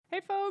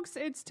folks,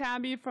 it's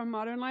Tabby from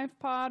Modern Life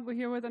Pod. We're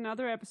here with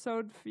another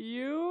episode for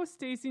you.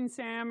 Stacy and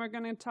Sam are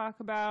going to talk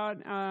about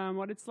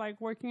what it's like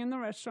working in the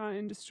restaurant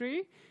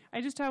industry.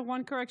 I just have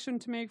one correction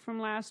to make from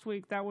last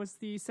week. That was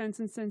the Sense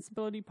and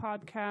Sensibility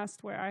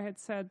podcast where I had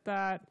said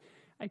that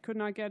I could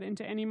not get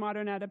into any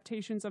modern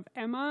adaptations of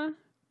Emma.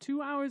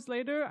 2 hours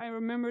later, I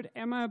remembered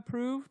Emma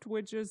Approved,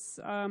 which is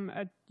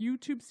a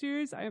YouTube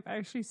series I've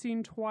actually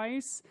seen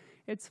twice.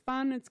 It's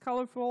fun, it's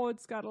colorful,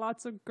 it's got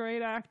lots of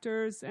great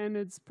actors, and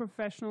it's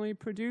professionally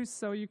produced,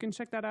 so you can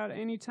check that out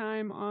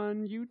anytime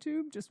on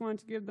YouTube. Just wanted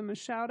to give them a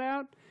shout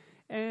out,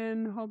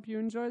 and hope you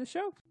enjoy the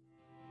show.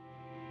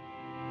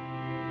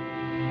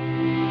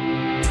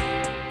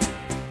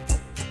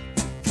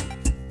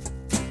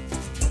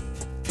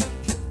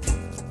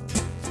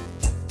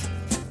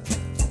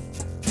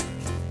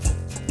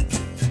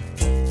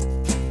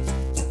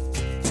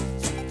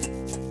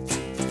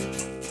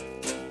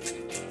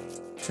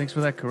 Thanks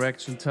for that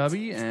correction,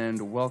 Tubby, and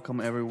welcome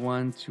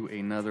everyone to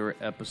another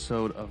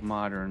episode of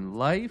Modern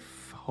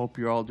Life. Hope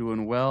you're all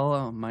doing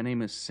well. My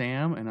name is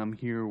Sam, and I'm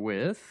here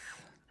with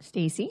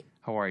Stacy.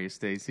 How are you,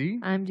 Stacy?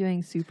 I'm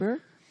doing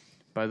super.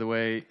 By the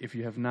way, if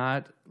you have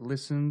not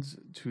listened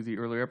to the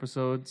earlier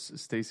episodes,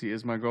 Stacy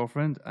is my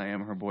girlfriend. I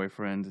am her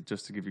boyfriend,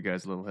 just to give you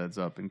guys a little heads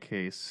up in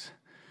case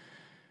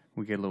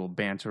we get a little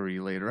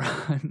bantery later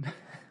on.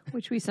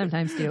 Which we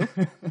sometimes do.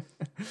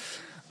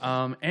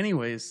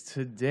 Anyways,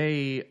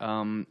 today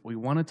we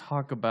want to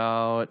talk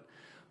about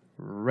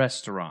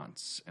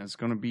restaurants. And it's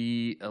going to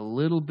be a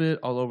little bit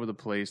all over the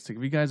place. To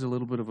give you guys a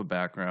little bit of a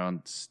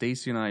background,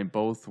 Stacy and I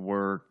both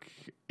work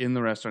in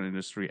the restaurant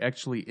industry,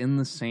 actually in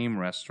the same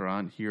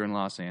restaurant here in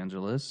Los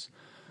Angeles.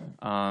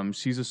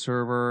 She's a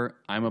server,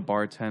 I'm a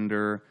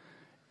bartender,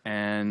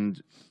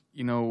 and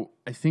you know,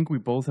 I think we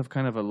both have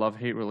kind of a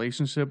love-hate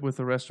relationship with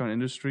the restaurant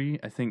industry.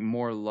 I think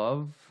more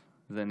love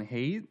than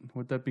hate.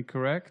 Would that be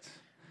correct?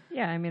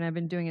 Yeah, I mean, I've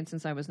been doing it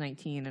since I was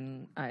 19,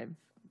 and I've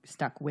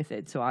stuck with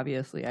it. So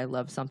obviously, I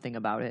love something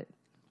about it.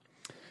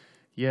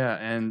 Yeah,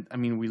 and I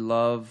mean, we're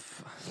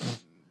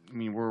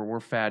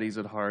fatties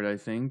at heart, I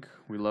think.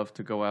 We love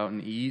to go out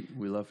and eat.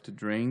 We love to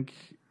drink.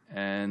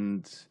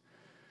 And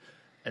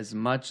as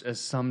much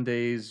as some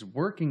days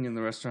working in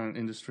the restaurant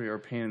industry are a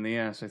pain in the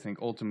ass, I think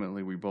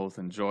ultimately we both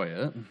enjoy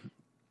it.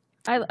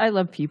 I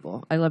love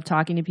people. I love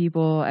talking to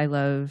people. I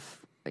love,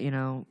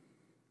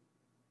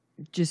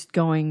 just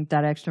going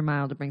that extra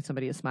mile to bring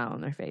somebody a smile on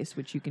their face,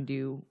 which you can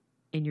do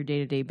in your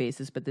day-to-day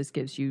basis, but this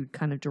gives you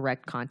kind of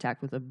direct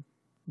contact with a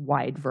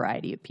wide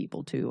variety of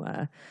people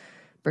to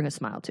bring a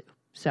smile to.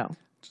 So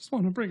just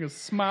want to bring a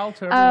smile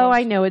to everyone. Oh,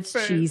 I know it's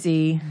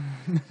cheesy.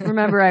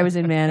 Remember, I was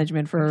in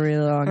management for a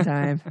really long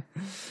time.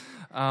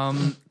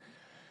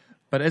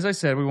 But as I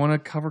said, we want to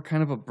cover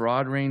kind of a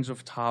broad range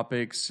of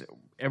topics,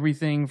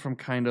 everything from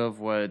kind of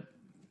what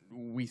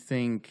we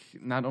think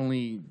not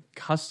only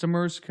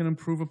customers can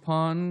improve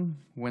upon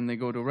when they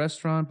go to a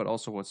restaurant, but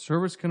also what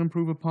servers can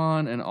improve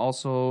upon. And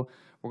also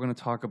we're going to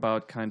talk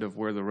about kind of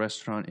where the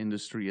restaurant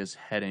industry is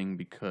heading,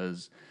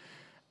 because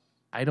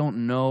I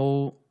don't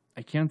know,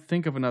 I can't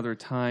think of another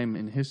time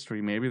in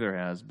history, maybe there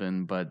has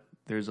been, but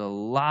there's a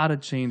lot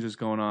of changes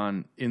going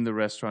on in the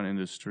restaurant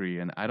industry.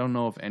 And I don't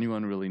know if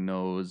anyone really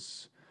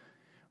knows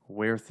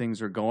where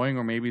things are going,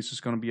 or maybe it's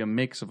just going to be a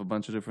mix of a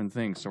bunch of different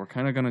things. So we're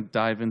kind of going to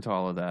dive into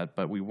all of that,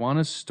 but we want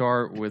to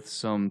start with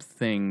some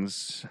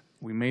things.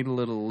 We made a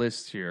little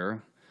list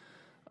here,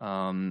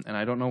 and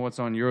I don't know what's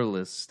on your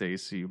list,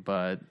 Stacy,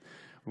 but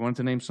we wanted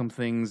to name some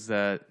things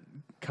that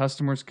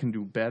customers can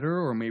do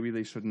better, or maybe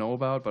they should know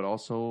about, but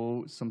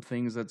also some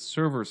things that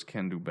servers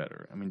can do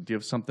better. I mean, do you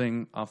have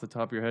something off the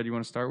top of your head you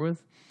want to start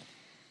with?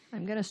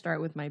 I'm going to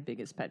start with my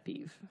biggest pet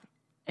peeve,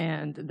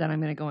 and then I'm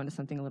going to go into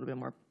something a little bit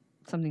more,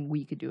 something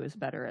we could do as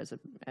better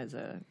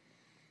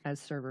as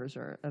servers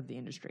or of the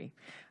industry.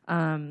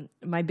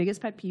 My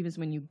biggest pet peeve is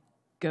when you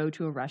go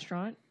to a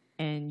restaurant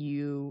and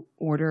you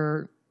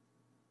order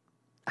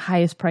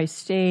highest priced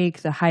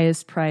steak, the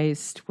highest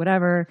priced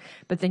whatever,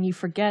 but then you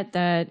forget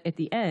that at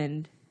the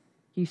end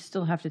you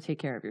still have to take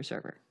care of your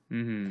server.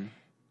 Mm-hmm.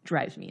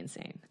 Drives me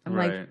insane. I'm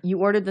right. like, you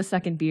ordered the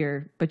second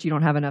beer, but you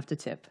don't have enough to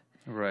tip.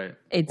 Right.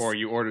 Or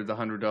you ordered the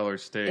 $100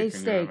 steak,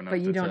 but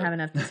you don't have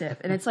enough to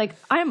tip. And it's like,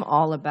 I'm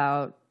all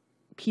about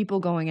people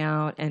going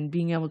out and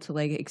being able to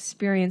like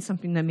experience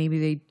something that maybe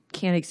they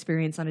can't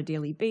experience on a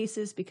daily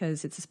basis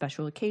because it's a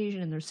special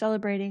occasion and they're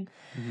celebrating.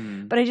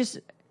 Mm-hmm. But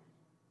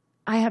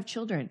I have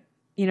children,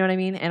 you know what I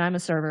mean? And I'm a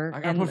server.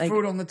 I gotta put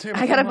food on the table.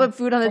 I gotta put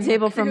food on the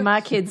table for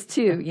my kids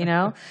too, you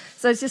know?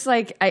 So it's just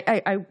like,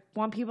 I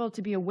want people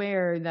to be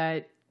aware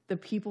that the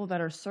people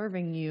that are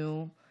serving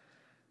you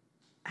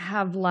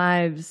have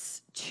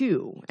lives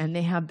too, and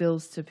they have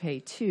bills to pay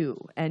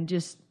too. And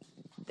just,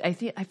 I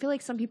feel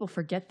like some people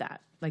forget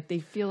that. Like they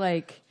feel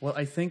like... Well,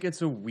 I think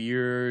it's a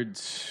weird,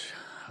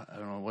 I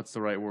don't know, what's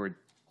the right word,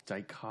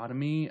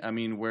 dichotomy? I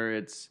mean, where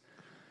it's,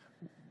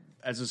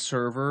 as a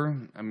server,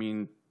 I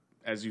mean,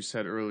 as you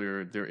said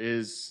earlier, there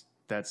is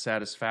that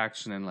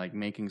satisfaction in like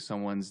making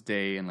someone's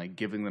day and like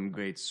giving them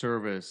great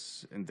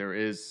service. And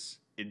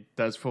it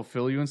does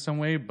fulfill you in some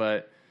way,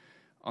 but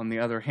On the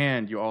other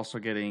hand, you're also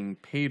getting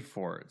paid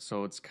for it.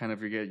 So it's kind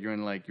of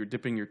you're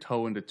dipping your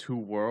toe into two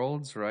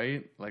worlds,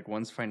 right? Like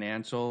one's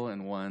financial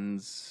and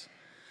one's,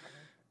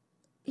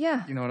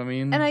 Yeah. you know what I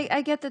mean? And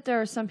I get that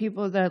there are some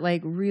people that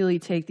like really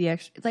take the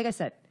extra. Like I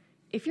said,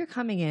 if you're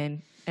coming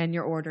in and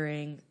you're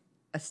ordering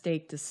a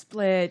steak to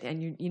split,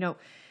 and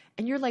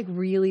and you're like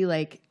really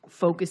like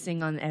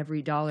focusing on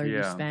every dollar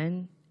you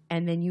spend,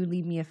 and then you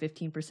leave me a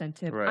 15%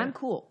 tip, Right. I'm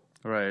cool.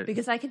 Right.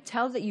 Because I can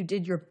tell that you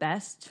did your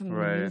best to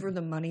maneuver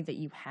the money that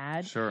you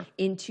had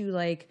into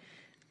like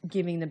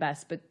giving the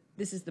best. But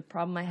this is the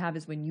problem I have,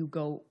 is when you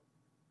go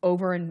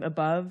over and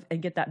above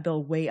and get that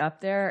bill way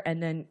up there,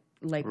 and then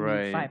like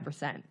leave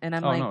 5%. And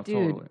I'm like,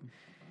 dude, totally.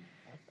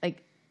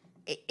 like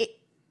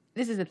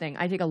this is the thing.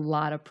 I take a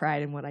lot of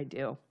pride in what I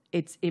do.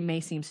 It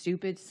may seem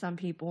stupid to some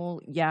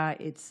people. Yeah,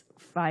 it's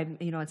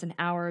it's an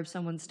hour of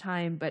someone's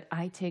time, but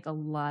I take a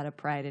lot of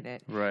pride in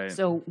it. Right.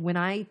 So when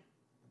I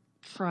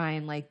try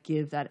and like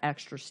give that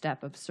extra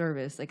step of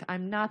service, like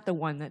I'm not the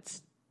one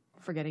that's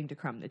forgetting to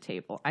crumb the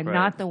table. I'm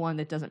not the one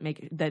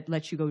that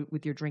lets you go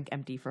with your drink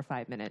empty for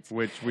 5 minutes.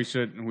 Which we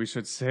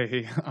should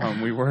say,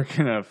 we work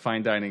in a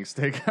fine dining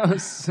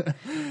steakhouse.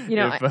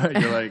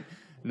 You're like,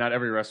 not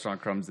every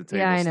restaurant crumbs the table.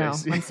 Yeah, I know.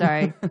 Stacey. I'm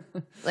sorry.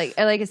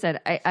 like I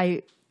said,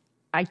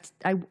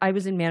 I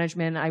was in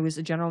management. I was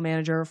a general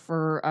manager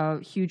for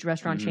a huge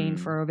restaurant chain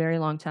for a very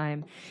long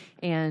time.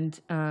 And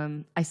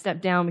I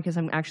stepped down because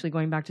I'm actually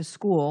going back to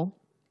school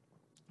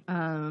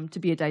to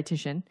be a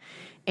dietitian.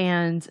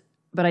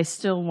 But I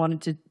still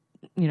wanted to,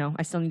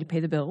 I still need to pay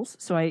the bills.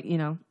 So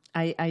and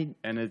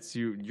it's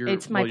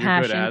it's my you're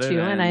passion good at too,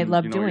 it, and I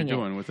love doing you're it.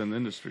 doing within the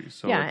industry.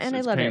 So Yeah, it's, and I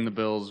it's love paying it. the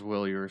bills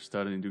while you're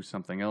studying and do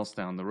something else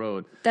down the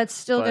road. That's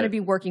still going to But- be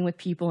working with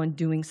people and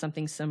doing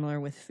something similar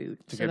with food.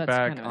 To So get that's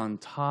back kind of on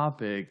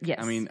topic, Yes.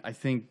 I mean, I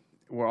think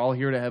we're all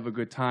here to have a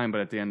good time,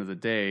 but at the end of the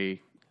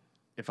day,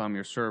 if I'm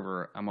your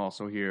server, I'm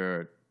also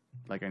here,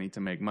 like I need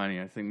to make money.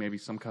 I think maybe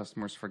some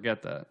customers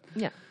forget that.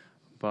 Yeah.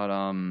 But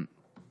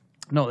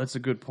no, that's a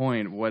good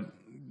point.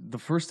 The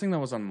first thing that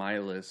was on my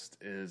list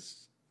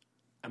is,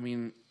 I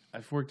mean,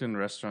 I've worked in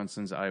restaurants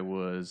since I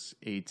was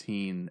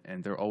 18,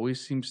 and there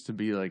always seems to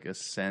be like a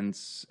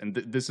sense, and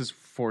this is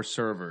for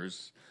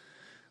servers.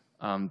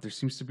 There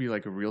seems to be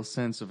like a real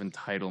sense of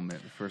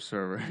entitlement for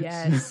servers.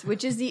 Yes,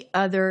 which is the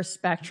other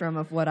spectrum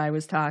of what I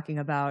was talking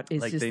about.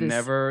 Is Like just they this,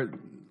 never,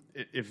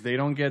 if they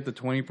don't get the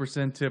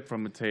 20% tip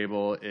from a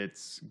table,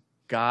 it's,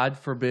 God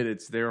forbid,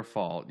 it's their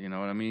fault. You know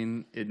what I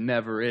mean? It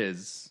never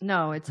is.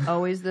 No, it's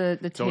always the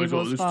It's always,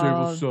 table's this fault.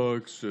 table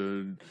sucks,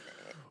 and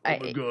oh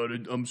my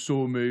God, I'm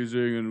so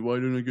amazing, and why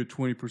didn't I get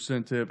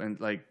 20% tip? And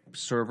like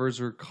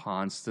servers are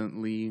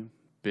constantly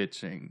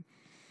bitching.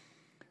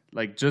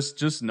 Like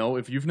just know,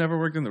 if you've never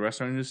worked in the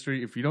restaurant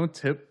industry, if you don't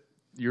tip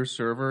your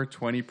server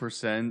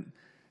 20%,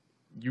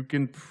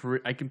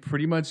 I can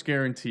pretty much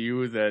guarantee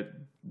you that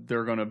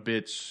they're gonna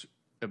bitch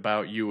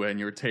about you and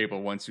your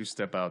table once you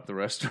step out the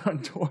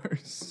restaurant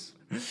doors.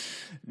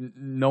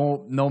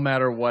 No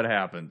matter what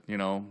happened, you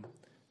know.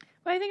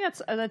 Well, I think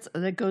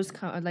that goes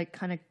kind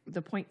of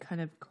the point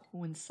kind of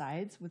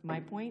coincides with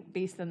my point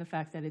based on the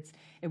fact that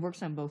it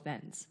works on both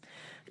ends.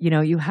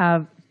 You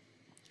have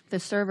the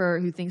server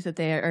who thinks that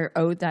they are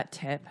owed that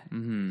tip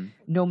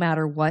no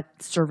matter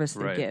what service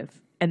they Right.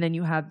 give. And then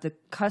you have the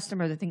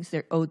customer that thinks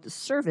they're owed the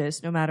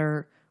service no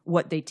matter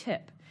what they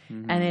tip.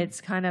 And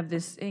it's kind of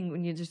this thing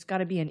when you just got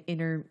to be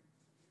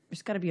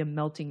there's got to be a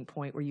melting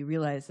point where you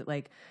realize that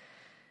like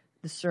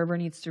the server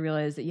needs to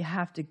realize that you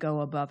have to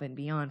go above and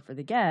beyond for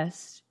the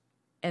guest,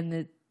 and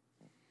the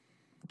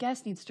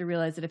guest needs to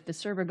realize that if the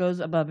server goes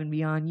above and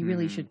beyond, you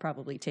really should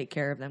probably take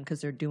care of them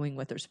because they're doing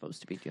what they're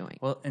supposed to be doing.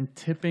 Well, and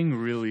tipping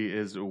really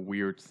is a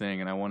weird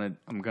thing, and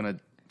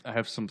I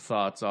have some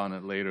thoughts on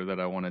it later that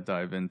I want to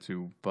dive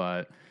into,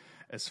 but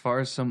as far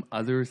as some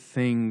other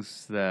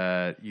things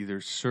that either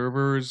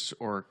servers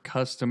or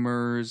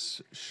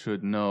customers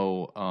should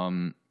know,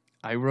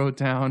 I wrote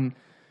down,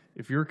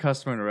 if you're a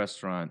customer in a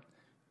restaurant,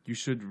 you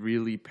should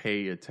really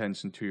pay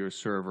attention to your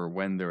server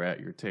when they're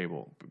at your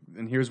table.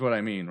 And here's what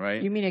I mean,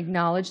 right? You mean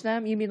acknowledge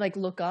them? You mean like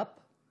look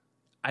up?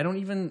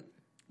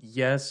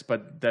 Yes,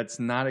 but that's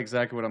not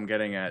exactly what I'm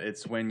getting at.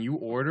 It's when you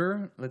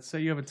order, let's say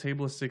you have a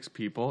table of 6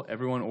 people,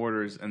 everyone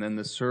orders, and then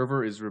the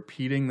server is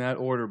repeating that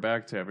order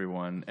back to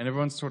everyone, and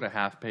everyone's sort of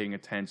half paying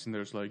attention.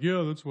 They're just like,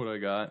 yeah, that's what I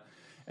got.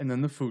 And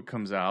then the food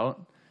comes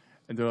out,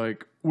 and they're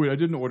like, wait, I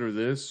didn't order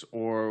this,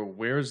 or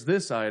where's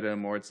this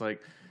item? Or it's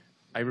like,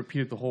 I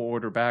repeated the whole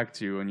order back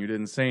to you, and you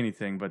didn't say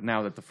anything, but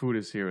now that the food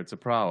is here, it's a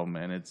problem,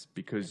 and it's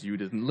because you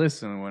didn't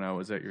listen when I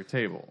was at your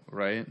table,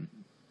 right?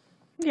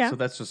 Yeah. So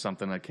that's just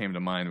something that came to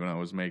mind when I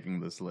was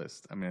making this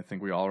list. I mean, I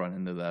think we all run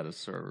into that as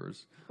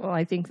servers. Well,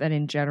 I think that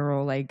in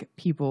general, like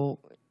people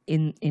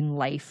in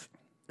life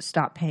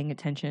stop paying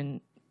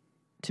attention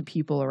to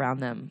people around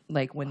them,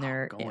 like when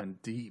they're Going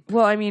deep.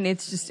 Well, I mean,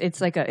 it's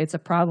a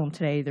problem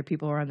today. There are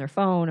people who are on their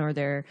phone or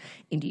they're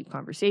in deep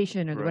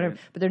conversation or whatever,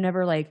 but they're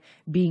never like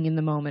being in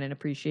the moment and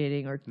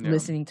appreciating or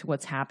listening to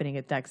what's happening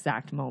at that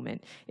exact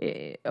moment.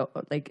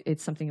 Like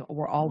it's something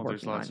we're all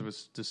working on. There's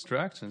lots of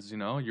distractions. You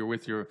know, you're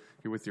with your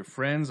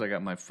friends. I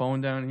got my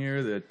phone down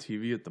here. The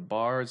TV at the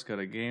bar. It's got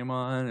a game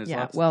on. There's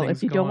lots of things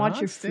if you don't want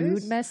your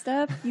food messed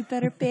up, you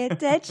better pay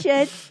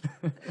attention.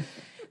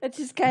 That's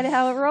just kind of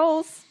how it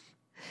rolls.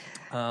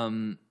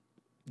 Do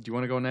you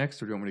want to go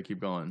next, or do you want me to keep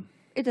going?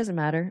 It doesn't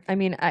matter. I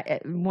mean,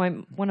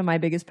 one of my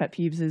biggest pet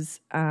peeves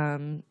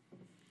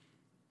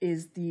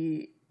is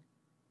the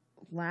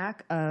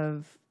lack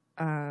of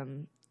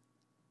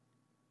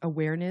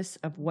awareness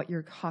of what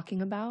you're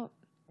talking about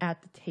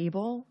at the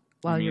table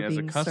while you're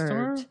being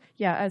served.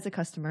 Yeah, as a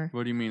customer.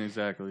 What do you mean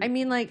exactly? I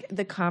mean, like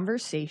the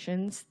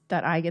conversations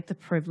that I get the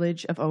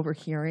privilege of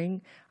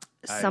overhearing.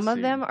 Some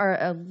of them are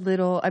a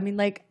little. I mean,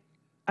 like.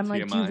 I'm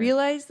like, do you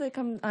realize that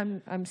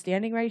I'm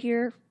standing right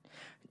here?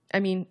 I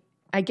mean,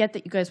 I get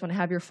that you guys want to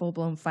have your full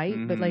blown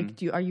fight, but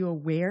like, are you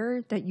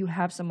aware that you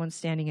have someone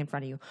standing in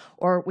front of you?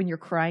 Or when you're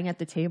crying at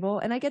the table,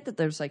 and I get that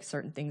there's like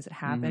certain things that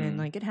happen, and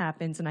like it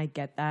happens, and I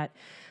get that,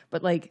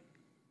 but like,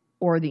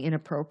 or the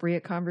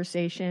inappropriate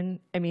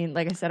conversation. I mean,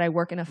 like I said, I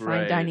work in a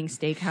fine dining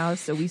steakhouse,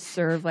 so we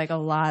serve like a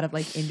lot of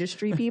like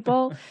industry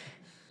people.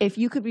 If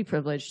you could be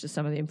privileged to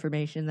some of the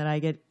information that I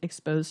get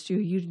exposed to,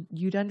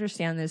 you'd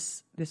understand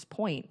this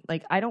point.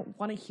 Like, I don't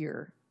want to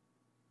hear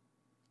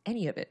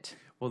any of it.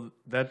 Well,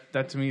 that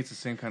to me, it's the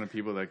same kind of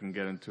people that can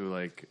get into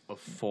like a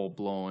full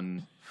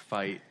blown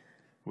fight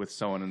with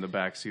someone in the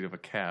backseat of a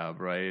cab,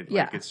 right?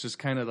 Yeah. Like, it's just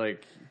kind of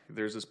like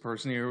there's this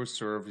person here who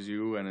serves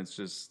you, and it's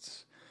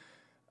just,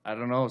 I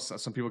don't know.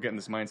 Some people get in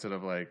this mindset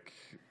of like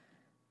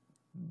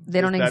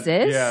they don't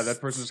exist. Yeah, that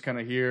person's kind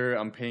of here.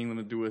 I'm paying them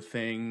to do a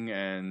thing,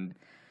 and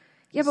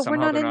yeah, but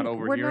somehow they're not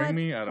overhearing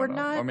me. I don't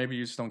know. Or maybe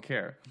you just don't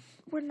care.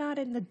 We're not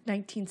in the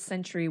 19th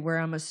century where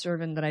I'm a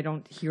servant that I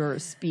don't hear or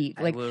speak.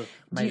 Like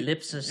my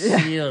lips are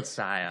sealed,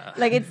 sire.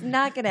 Like it's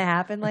not going to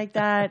happen like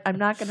that. I'm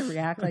not going to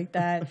react like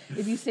that.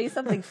 If you say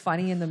something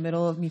funny in the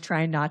middle of me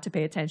trying not to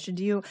pay attention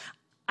to you,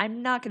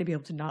 I'm not going to be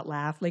able to not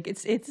laugh. Like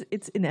it's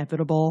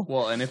inevitable.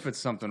 Well, and if it's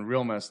something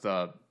real messed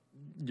up,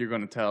 you're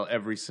going to tell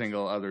every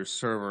single other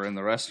server in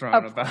the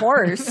restaurant about it. Of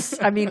course.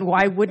 I mean,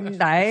 why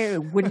wouldn't I?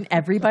 Wouldn't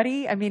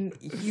everybody? I mean,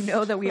 you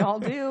know that we all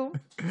do.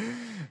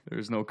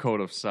 There's no code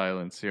of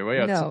silence here. Well,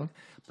 yeah, no.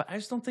 But I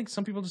just don't think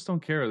some people just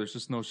don't care. There's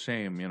just no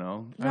shame, you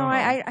know? No,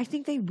 I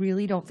think they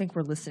really don't think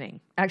we're listening.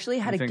 Actually,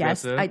 I had a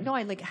guest. I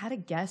had a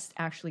guest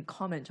actually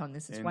comment on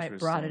this. That's why I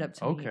brought it up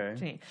to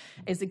me.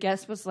 Is the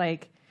guest was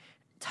like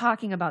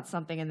talking about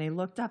something and they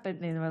looked up and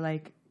they were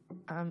like,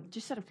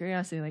 just out of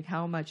curiosity, like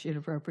how much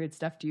inappropriate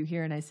stuff do you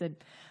hear? And I said,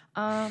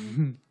 a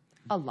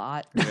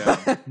lot.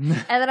 Yeah.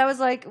 And then I was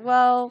like,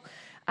 well,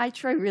 I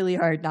try really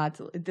hard not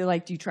to. They're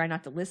like, do you try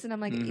not to listen?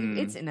 I'm like,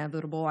 it's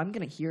inevitable. I'm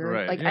gonna hear.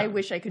 Right. Like, I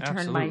wish I could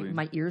turn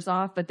my ears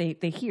off, but they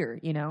hear,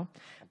 you know.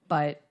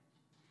 But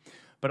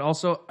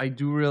also, I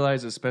do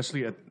realize,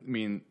 especially at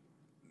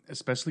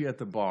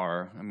the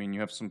bar. I mean,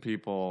 you have some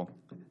people.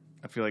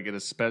 I feel like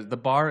the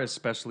bar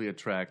especially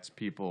attracts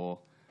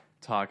people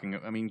talking.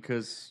 I mean,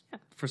 because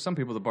for some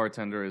people, the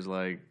bartender is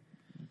like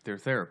their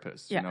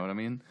therapist. You know what I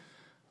mean?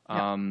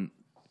 Yeah.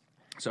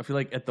 So I feel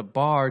like at the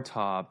bar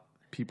top,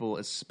 people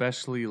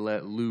especially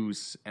let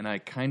loose, and I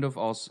kind of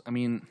also. I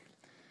mean,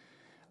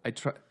 I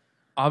try.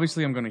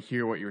 Obviously, I'm going to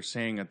hear what you're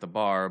saying at the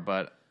bar,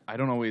 but I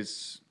don't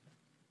always.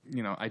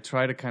 You know, I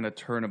try to kind of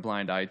turn a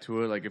blind eye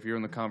to it. Like if you're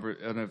in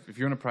if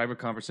you're in a private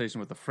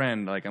conversation with a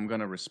friend, like I'm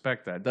gonna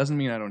respect that. Doesn't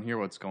mean I don't hear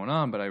what's going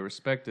on, but I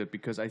respect it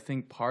because I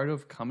think part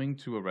of coming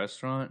to a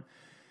restaurant,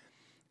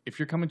 if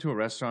you're coming to a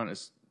restaurant,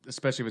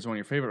 especially if it's one of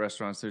your favorite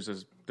restaurants,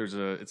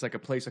 it's like a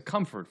place of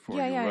comfort for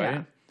you, right?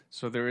 Yeah.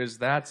 So there is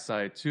that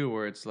side too,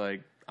 where it's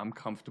like I'm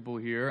comfortable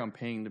here, I'm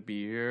paying to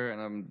be here,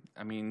 and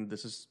I'm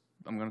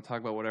gonna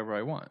talk about whatever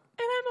I want,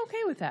 and I'm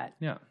okay with that.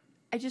 Yeah,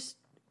 I just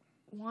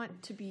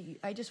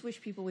wish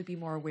people would be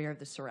more aware of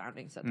the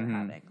surroundings that they're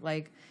having.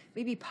 Like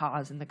maybe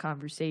pause in the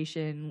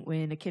conversation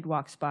when a kid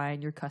walks by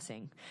and you're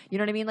cussing. You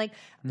know what I mean? Like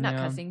not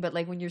cussing, but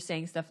like when you're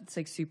saying stuff that's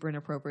like super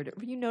inappropriate.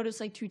 When you notice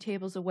like 2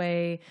 tables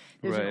away,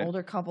 there's an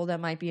older couple that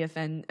might be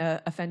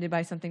offended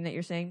by something that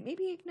you're saying.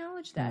 Maybe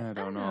acknowledge that. I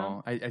don't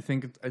know. I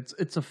think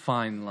it's a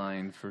fine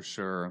line for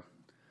sure.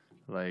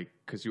 Like,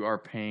 because you are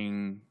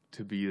paying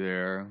to be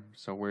there.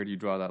 So where do you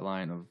draw that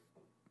line of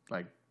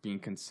like being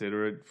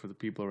considerate for the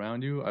people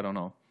around you? I don't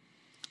know.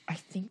 I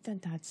think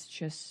that's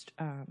just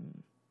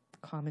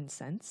common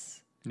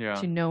sense. Yeah.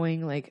 To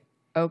knowing like,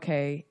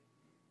 okay,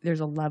 there's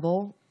a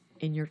level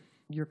in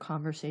your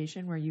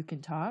conversation where you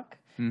can talk,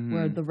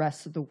 where the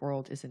rest of the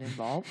world isn't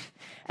involved.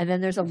 And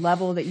then there's a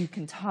level that you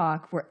can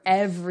talk where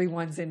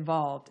everyone's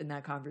involved in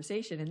that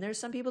conversation. And there's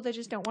some people that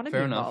just don't want to be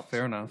involved.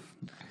 Fair enough.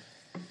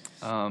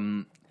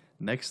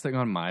 Next thing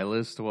on my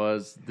list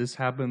was this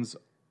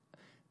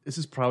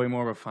is probably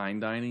more of a fine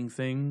dining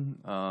thing,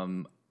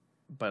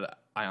 but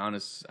I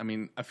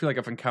feel like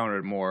I've encountered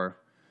it more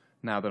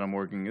now that I'm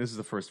working. This is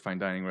the first fine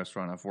dining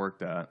restaurant I've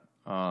worked at.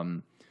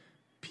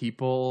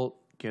 People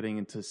getting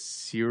into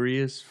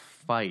serious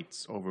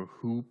fights over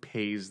who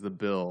pays the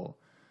bill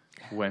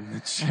when the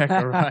check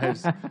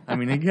arrives. I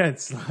mean, it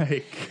gets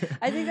like...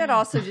 I think that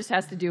also just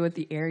has to do with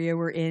the area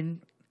we're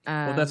in.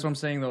 Well, that's what I'm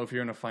saying, though. If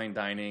you're in a fine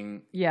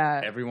dining,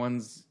 Yeah.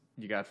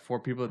 you got 4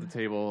 people at the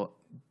table.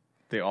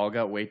 They all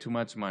got way too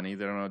much money.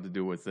 They don't know what to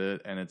do with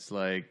it. And it's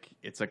like,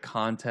 it's a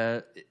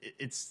contest.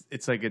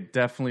 It's like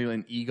definitely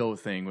an ego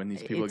thing when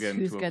these people get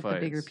into a fight. Who's got the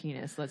bigger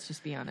penis? Let's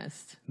just be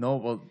honest. No,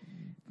 well...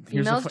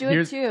 Females do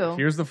it too.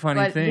 Here's the funny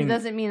but thing. It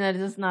doesn't mean that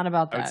it's not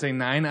about that. I would say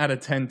 9 out of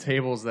 10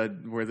 tables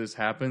where this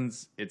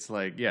happens, it's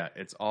like, yeah,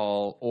 it's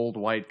all old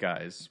white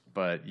guys.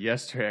 But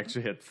yesterday I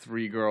actually had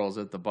 3 girls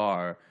at the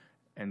bar,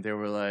 and they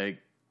were like,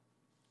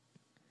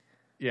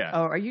 yeah.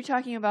 Oh, are you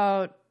talking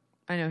about...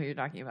 I know who you're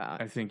talking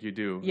about. I think you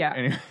do. Yeah.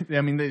 Anyway,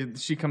 I mean,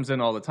 she comes in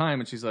all the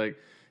time, and she's like,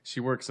 she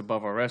works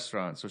above our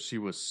restaurant, so she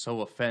was so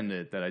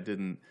offended that I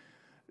didn't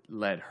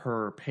let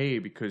her pay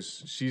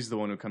because she's the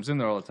one who comes in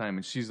there all the time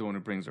and she's the one who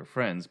brings her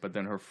friends. But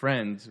then her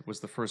friend was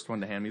the first one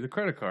to hand me the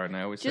credit card. And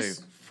I always say,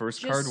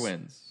 first card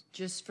wins.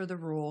 Just for the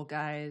rule,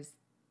 guys,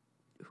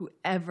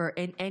 whoever,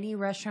 in any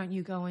restaurant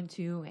you go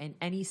into, in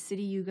any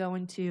city you go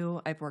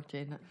into, I've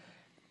been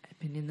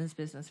in this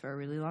business for a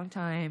really long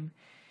time.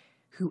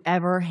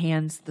 Whoever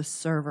hands the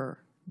server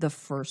the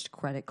first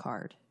credit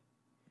card,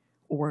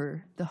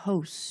 or the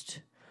host,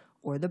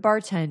 or the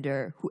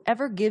bartender,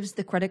 whoever gives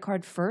the credit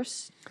card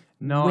first...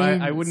 No,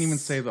 I wouldn't even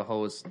say the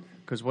host,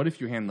 because what if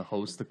you hand the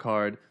host the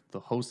card, the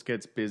host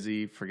gets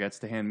busy, forgets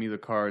to hand me the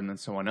card, and then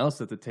someone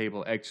else at the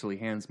table actually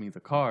hands me the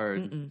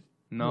card? Mm-mm.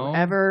 No?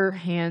 Whoever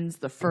hands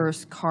the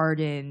first card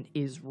in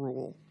is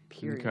rule,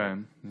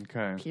 period.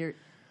 Okay. Period.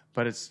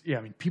 But it's, yeah,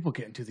 I mean, people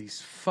get into these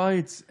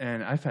fights,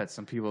 and I've had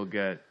some people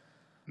get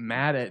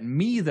mad at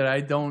me that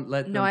I don't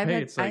let them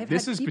pay. It's like,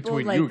 this is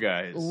between you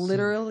guys.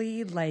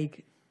 Literally,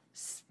 like...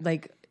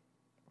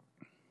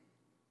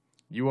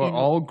 You are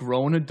all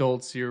grown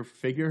adults here.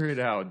 Figure it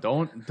out.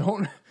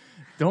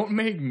 Don't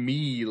make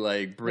me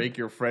like break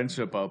your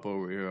friendship up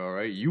over here. All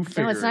right, you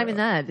figure. No, it's not even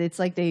out. that. It's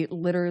like they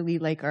literally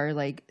like are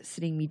like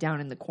sitting me down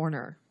in the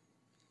corner,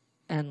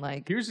 and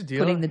like here's the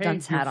deal. putting the hey,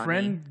 dunce hat your on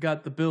friend me.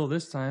 got the bill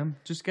this time.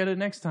 Just get it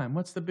next time.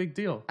 What's the big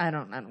deal? I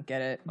don't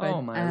get it. But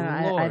Oh,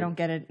 my Lord. I don't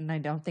get it, and I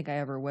don't think I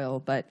ever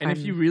will. But And if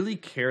you really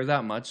care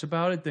that much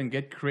about it, then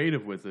get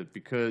creative with it,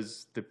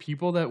 because the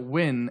people that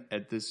win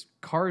at this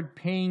card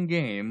paying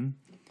game.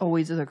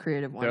 always are the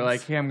creative ones. They're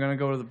like, hey, I'm going to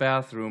go to the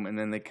bathroom, and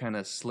then they kind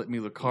of slip me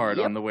the card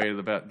on the way to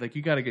the bathroom. Like,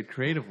 you got to get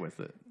creative with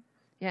it.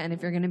 yeah, and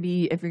if you're gonna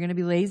be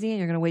lazy and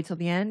you're gonna wait till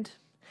the end,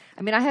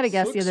 I mean, I had a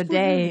guest the other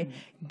day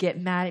get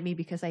mad at me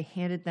because I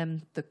handed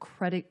them the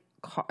credit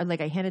card,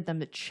 like I handed them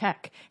the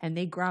check, and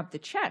they grabbed the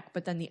check,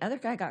 but then the other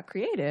guy got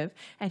creative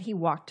and he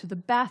walked to the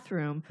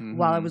bathroom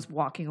while I was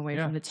walking away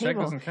from the check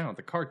table doesn't count.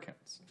 The card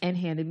counts. and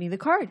handed me the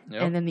card.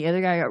 Yep. And then the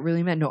other guy got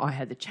really mad. No, I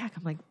had the check.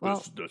 I'm like,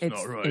 well, That's it's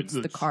not right. it's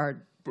the That's-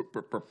 card.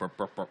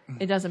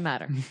 It doesn't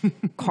matter.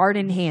 Card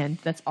in hand.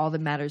 That's all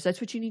that matters.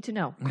 That's what you need to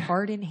know.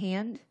 Card in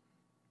hand.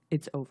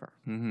 It's over.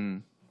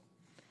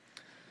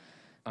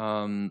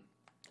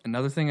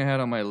 Another thing I had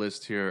on my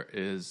list here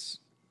is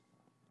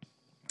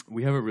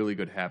we have a really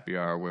good happy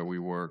hour where we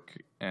work,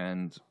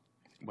 and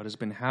what has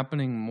been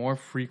happening more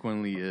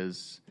frequently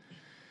is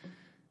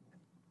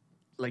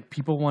like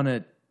people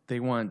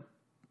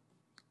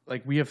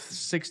like we have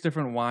 6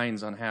 different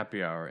wines on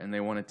happy hour, and they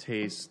want to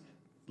taste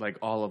like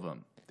all of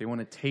them. They want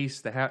to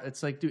taste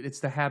it's like, dude, it's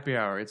the happy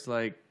hour. It's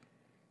like,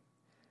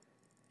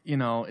 you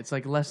know, it's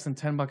like less than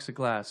 $10 a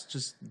glass.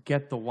 Just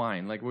get the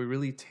wine. Like, we're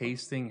really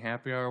tasting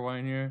happy hour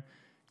wine here.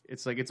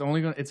 It's like,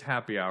 it's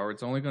happy hour.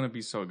 It's only going to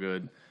be so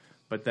good.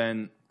 But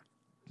then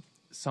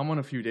someone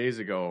a few days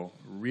ago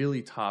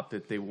really topped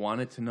it. They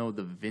wanted to know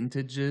the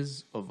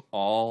vintages of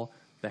all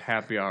the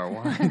happy hour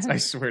wines. I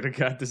swear to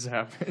God, this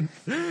happened.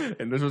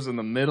 And this was in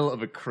the middle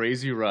of a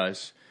crazy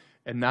rush.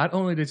 And not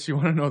only did she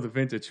want to know the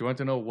vintage, she wanted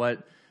to know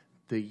what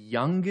the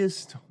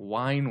youngest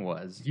wine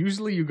was.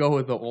 Usually you go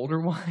with the older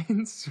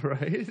wines,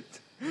 right?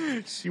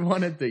 She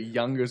wanted the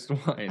youngest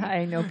wine.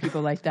 I know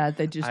people like that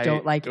just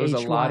don't like aged wine. It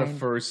was a lot of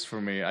firsts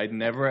for me. I'd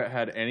never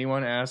had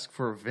anyone ask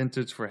for a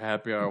vintage for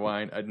happy hour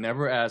wine. I'd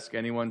never ask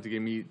anyone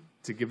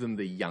to give them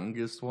the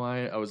youngest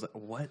wine. I was like,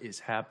 what is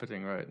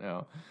happening right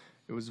now?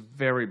 It was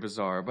very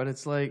bizarre. But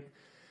it's like,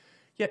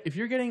 yeah, if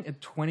you're getting a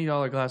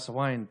 $20 glass of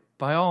wine,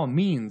 by all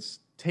means,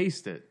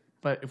 taste it.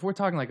 But if we're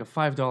talking like a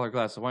 $5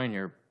 glass of wine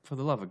here, for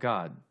the love of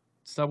God,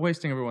 stop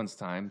wasting everyone's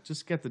time.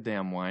 Just get the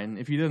damn wine.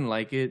 If you didn't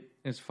like it,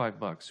 it's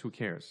 $5. Who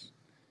cares?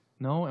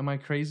 No? Am I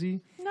crazy?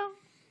 No.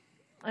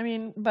 I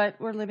mean, but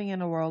we're living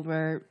in a world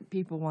where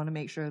people want to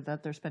make sure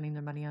that they're spending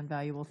their money on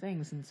valuable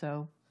things. And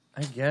so...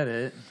 I get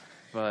it,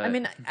 but... I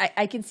mean,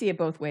 I can see it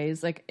both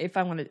ways. Like, if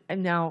I want to...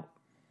 And now,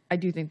 I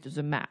do think there's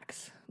a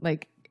max.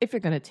 Like, if you're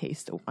going to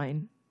taste a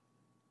wine,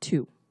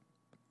 2.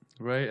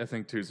 Right? I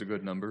think 2 is a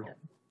good number.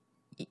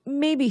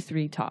 Maybe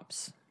 3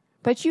 tops.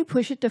 But you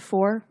push it to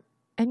 4,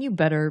 and I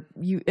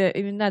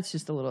mean, that's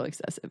just a little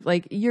excessive.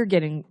 Like, you're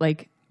getting,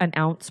 like, an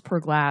ounce per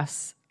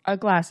glass. A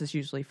glass is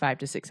usually 5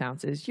 to 6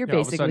 ounces. You're Yeah,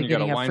 all of a sudden basically you got a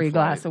getting a wine free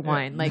glass flight. of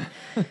wine. Like,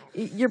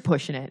 you're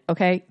pushing it,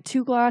 okay?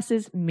 2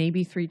 glasses,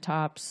 maybe 3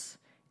 tops.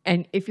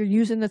 And if you're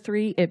using the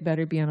 3, it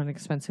better be on an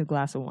expensive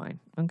glass of wine,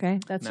 okay?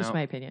 That's just Now,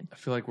 my opinion. I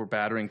feel like we're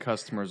battering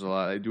customers a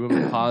lot. I do have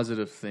a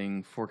positive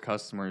thing for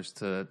customers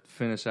to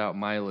finish out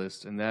my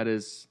list, and that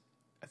is,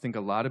 I think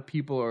a lot of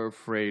people are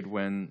afraid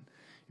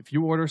if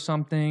you order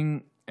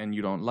something and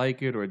you don't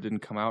like it or it didn't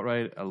come out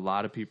right, a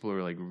lot of people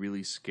are like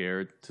really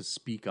scared to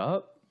speak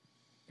up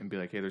and be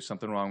like, hey, there's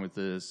something wrong with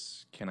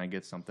this. Can I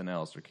get something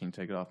else? Or can you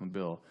take it off my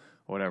bill?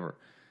 Or whatever.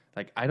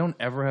 Like, I don't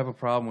ever have a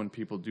problem when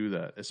people do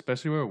that,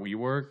 especially where we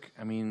work.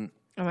 I mean,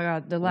 Oh my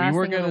God, the last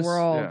work thing in at the a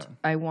world yeah.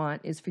 I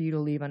want is for you to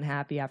leave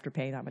unhappy after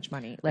paying that much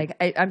money. Like,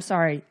 I'm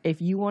sorry.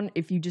 If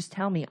you just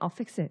tell me, I'll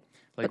fix it.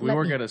 like But we let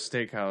work me. at a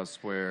steakhouse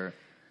where,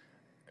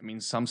 I mean,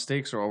 some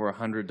steaks are over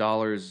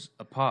 $100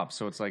 a pop.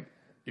 So it's like,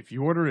 if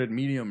you order it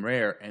medium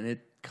rare and it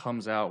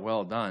comes out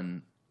well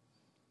done,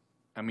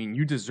 I mean,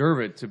 you deserve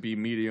it to be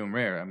medium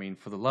rare. I mean,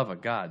 for the love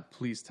of God,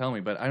 please tell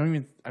me. But I don't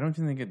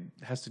even think it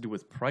has to do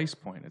with price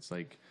point. It's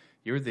like,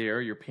 you're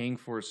there, you're paying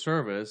for a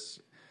service,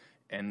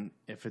 and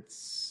if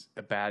it's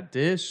a bad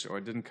dish or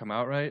it didn't come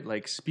out right,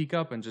 like, speak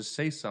up and just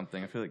say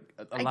something. I feel like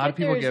a lot of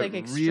people there's, get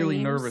like, really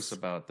extremes. nervous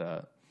about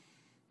that.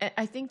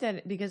 I think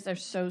that because they're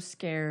so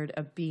scared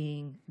of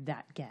being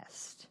that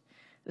guest.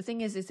 The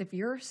thing is if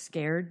you're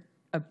scared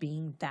of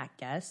being that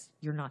guest,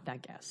 you're not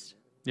that guest.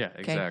 Yeah, Okay?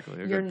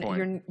 exactly. A You're, good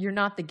point. you're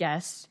not the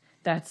guest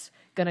that's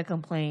gonna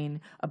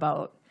complain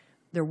about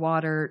their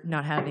water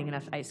not having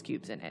enough ice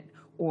cubes in it,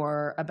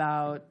 or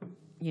about,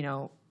 you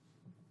know,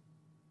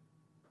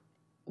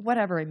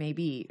 whatever it may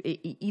be.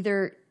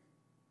 Either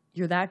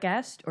you're that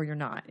guest or you're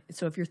not.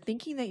 So if you're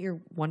thinking that you're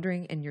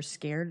wondering and you're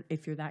scared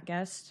if you're that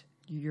guest,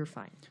 you're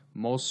fine.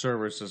 Most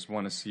servers just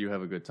want to see you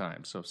have a good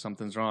time. So if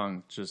something's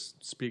wrong,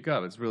 just speak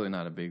up. It's really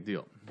not a big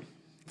deal.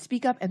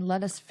 Speak up and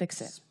let us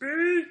fix it.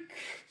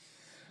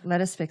 Let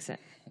us fix it.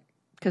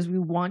 Because we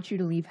want you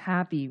to leave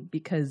happy,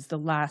 because the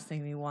last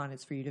thing we want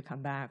is for you to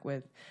come back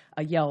with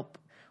a Yelp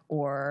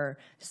or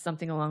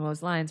something along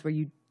those lines where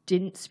you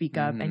didn't speak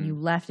up and you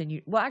left and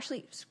you... Well,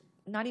 actually,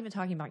 not even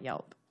talking about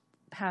Yelp.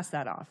 Pass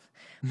that off.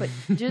 But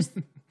just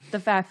the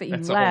fact that you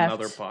That's left... a whole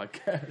nother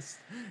podcast.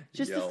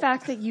 Just the Yelp.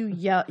 fact that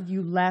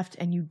you left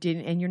and you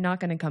didn't, and you're not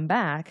going to come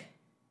back,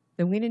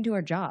 then we didn't do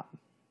our job.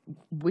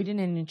 We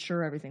didn't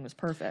ensure everything was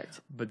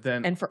perfect. But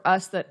then... And for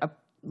us that,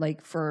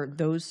 like for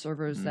those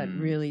servers that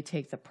really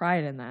take the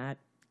pride in that,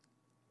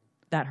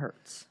 that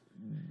hurts.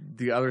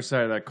 the other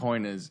side of that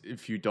coin is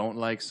if you don't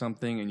like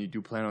something and you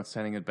do plan on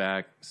sending it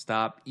back,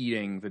 stop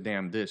eating the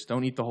damn dish.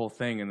 Don't eat the whole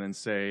thing and then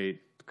say,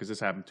 because this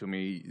happened to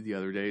me the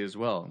other day as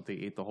well. They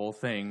ate the whole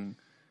thing. And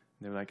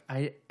they were like,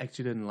 I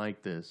actually didn't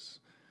like this.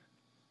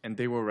 And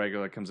they were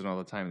regular, it comes in all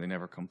the time. They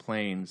never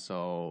complained,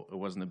 so it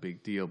wasn't a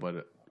big deal.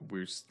 But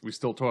we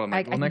still told them,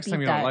 like, well, next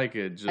time you don't like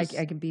it, just...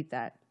 I can beat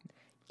that.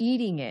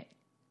 Eating it,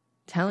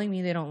 telling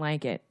me they don't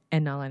like it,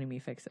 and not letting me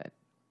fix it.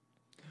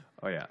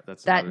 Oh, yeah,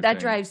 that's That another thing.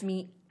 drives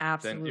me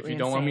absolutely Then if you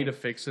don't want me to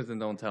insane. fix it, then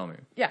don't tell me.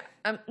 Yeah.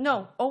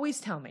 No,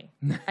 always tell me.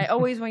 I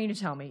always want you to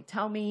tell me.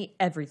 Tell me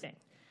everything.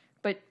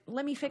 But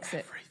let me fix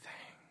it. Everything.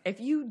 If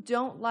you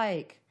don't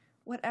like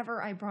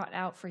whatever I brought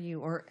out for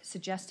you or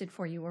suggested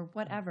for you or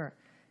whatever,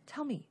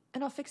 tell me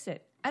and I'll fix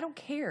it. I don't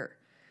care.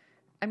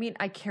 I mean,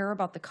 I care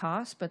about the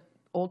cost, but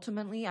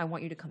ultimately I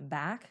want you to come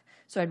back.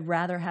 So I'd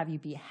rather have you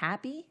be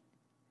happy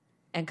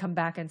and come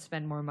back and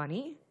spend more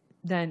money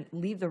than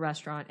leave the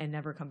restaurant and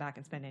never come back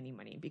and spend any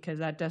money, because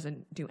that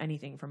doesn't do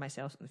anything for my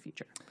sales in the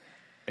future.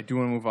 I do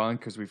want to move on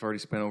because we've already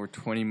spent over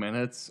 20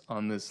 minutes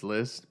on this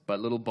list.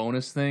 But little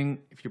bonus thing,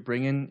 if you're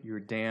bringing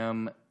your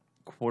damn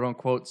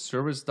quote-unquote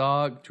service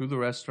dog to the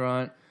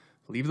restaurant,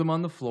 leave them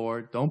on the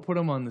floor. Don't put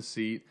them on the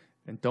seat.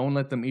 And don't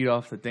let them eat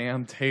off the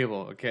damn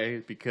table, okay?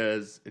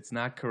 Because it's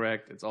not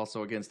correct. It's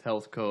also against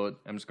health code.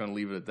 I'm just going to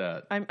leave it at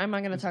that. I'm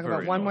not going to talk about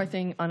very one more annoying.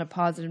 thing on a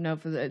positive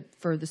note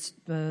for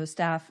the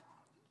staff.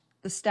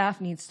 The staff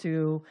needs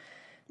to,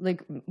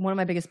 like, one of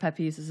my biggest pet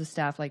peeves is the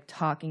staff like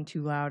talking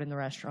too loud in the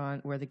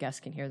restaurant where the guests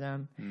can hear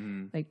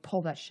them. Like,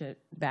 pull that shit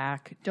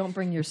back. Don't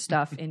bring your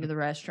stuff into the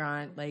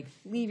restaurant. Like,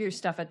 leave your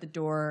stuff at the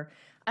door.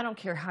 I don't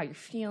care how you're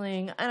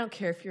feeling. I don't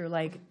care if you're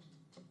like,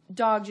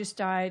 dog just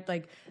died.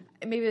 Like,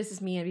 maybe this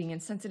is me being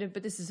insensitive,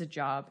 but this is a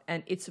job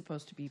and it's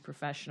supposed to be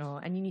professional,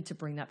 and you need to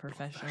bring that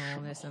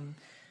professionalism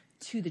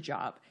to the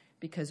job,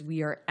 because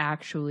we are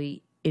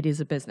actually, it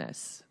is a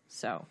business.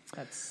 So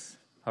that's...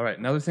 All right,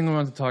 another thing I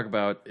want to talk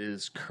about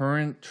is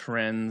current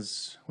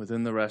trends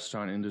within the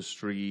restaurant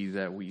industry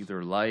that we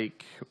either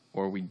like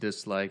or we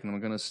dislike. And I'm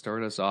going to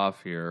start us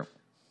off here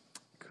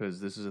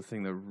because this is a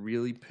thing that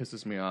really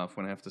pisses me off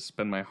when I have to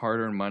spend my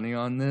hard-earned money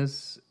on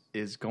this,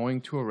 is going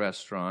to a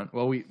restaurant.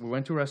 Well, we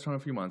went to a restaurant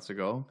a few months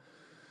ago.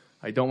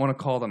 I don't want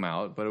to call them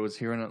out, but it was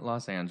here in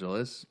Los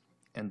Angeles.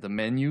 And the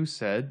menu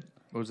said,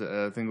 what was it?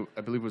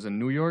 I believe it was a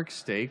New York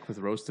steak with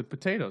roasted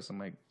potatoes. I'm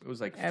like, it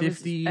was like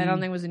 50. I don't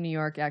think it was in New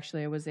York,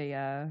 actually. It was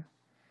a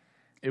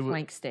It was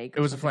flank steak. It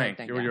or was a something, I flank.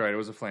 think, You're yeah. right. It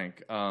was a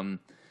flank.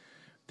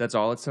 That's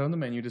all it said on the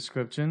menu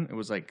description. It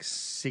was like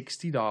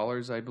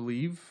 $60, I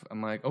believe. I'm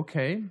like,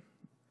 okay.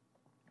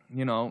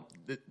 You know,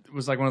 it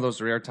was like one of those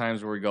rare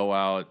times where we go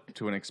out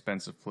to an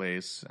expensive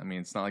place. I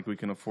mean, it's not like we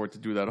can afford to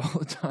do that all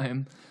the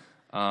time.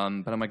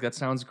 But I'm like, that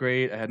sounds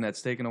great. I hadn't had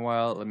steak in a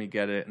while. Let me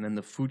get it. And then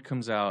the food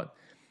comes out,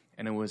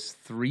 and it was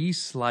 3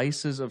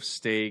 slices of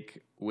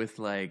steak with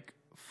like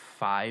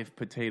 5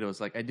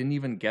 potatoes. Like, I didn't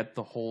even get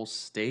the whole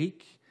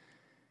steak.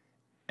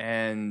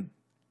 And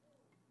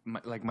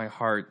my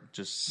heart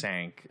just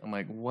sank. I'm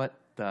like, what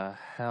the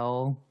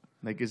hell?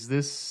 Like,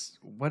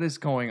 what is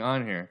going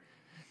on here?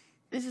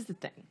 This is the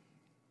thing.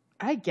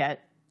 I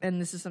get, and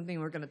this is something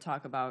we're going to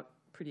talk about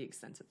pretty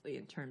extensively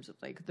in terms of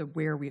like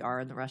where we are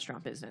in the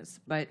restaurant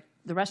business. But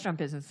the restaurant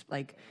business,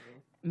 like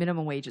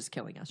minimum wage is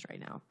killing us right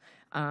now.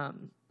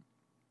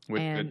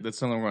 That's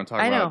something we're going to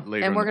talk about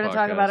later. And we're going to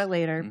talk about it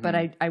later. Mm-hmm.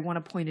 But I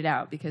want to point it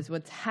out because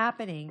what's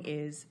happening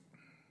is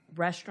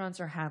restaurants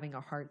are having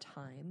a hard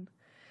time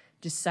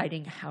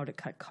deciding how to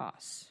cut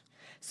costs.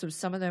 So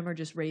some of them are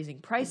just raising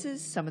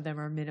prices. Some of them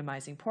are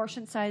minimizing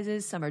portion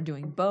sizes. Some are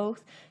doing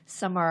both.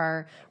 Some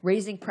are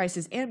raising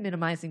prices and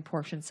minimizing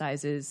portion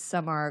sizes.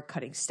 Some are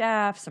cutting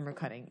staff. Some are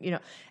cutting,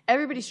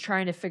 everybody's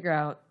trying to figure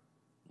out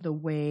the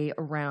way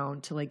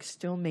around to like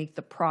still make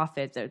the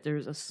profit. That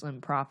there's a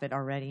slim profit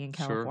already in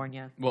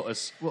California. Sure.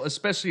 Well,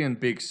 especially in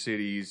big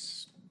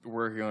cities.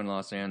 We're here in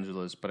Los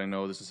Angeles, but I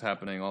know this is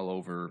happening all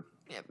over.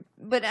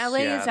 But LA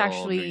Seattle, is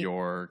actually New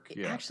York.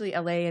 Yeah. Actually,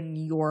 LA and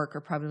New York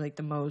are probably like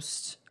the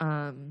most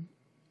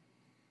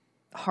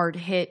hard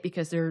hit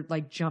because they're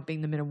like jumping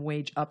the minimum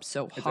wage up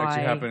so high. It's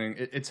actually happening.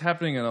 It's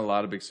happening in a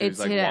lot of big cities,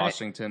 like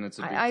Washington. It's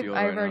a big deal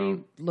right I've already now.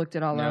 looked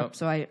it all up,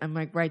 so I'm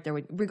like right there.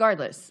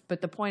 Regardless,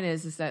 but the point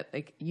is that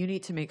like you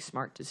need to make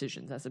smart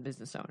decisions as a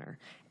business owner,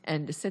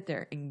 and to sit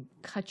there and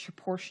cut your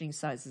portioning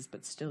sizes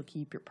but still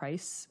keep your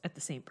price at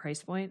the same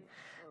price point.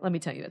 Let me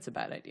tell you, that's a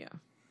bad idea.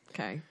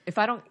 Okay. If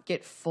I don't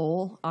get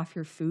full off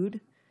your food,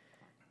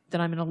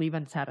 then I'm going to leave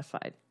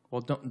unsatisfied.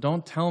 Well,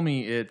 don't tell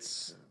me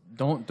it's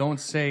don't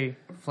say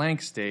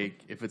flank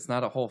steak if it's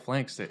not a whole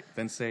flank steak.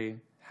 Then say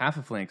half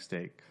a flank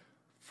steak,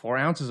 4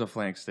 ounces of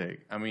flank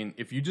steak. I mean,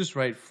 if you just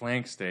write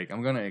flank steak,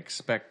 I'm going to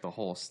expect the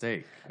whole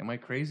steak. Am I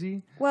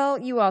crazy? Well,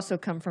 you also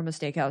come from a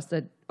steakhouse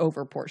that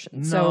over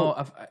portions.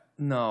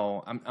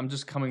 No, I'm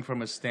just coming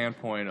from a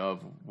standpoint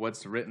of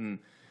what's written.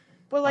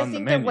 Well, on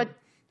the menu.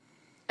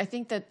 I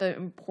think that the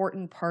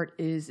important part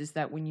is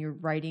that when you're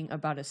writing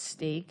about a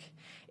steak,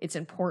 it's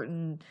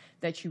important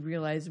that you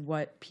realize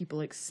what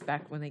people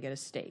expect when they get a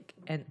steak.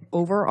 And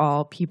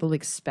overall, people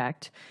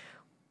expect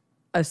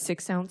a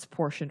 6-ounce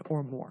portion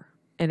or more.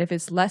 And if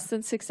it's less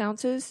than 6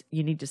 ounces,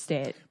 you need to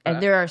stay it.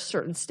 And there are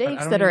certain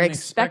steaks that are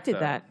expected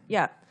that.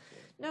 Yeah.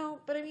 No,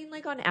 but I mean,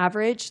 like on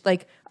average,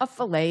 like a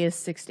filet is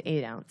 6 to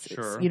 8 ounces.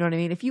 Sure. You know what I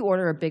mean? If you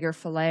order a bigger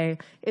filet,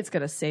 it's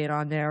going to say it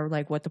on there,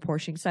 like what the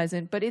portion size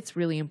is. But it's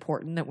really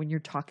important that when you're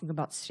talking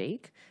about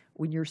steak,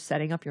 when you're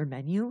setting up your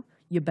menu,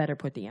 you better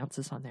put the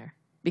ounces on there.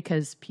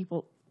 Because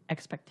people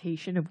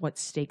expectation of what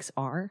steaks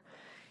are,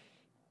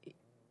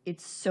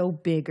 it's so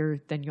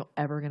bigger than you're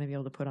ever going to be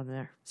able to put on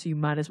there. So you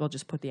might as well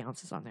just put the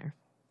ounces on there.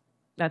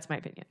 That's my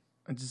opinion.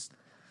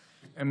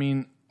 I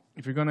mean,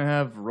 if you're going to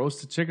have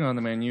roasted chicken on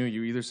the menu,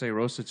 you either say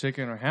roasted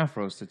chicken or half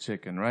roasted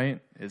chicken, right?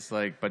 It's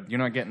like, but you're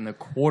not getting a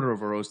quarter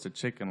of a roasted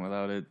chicken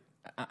without it.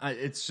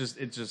 It's just,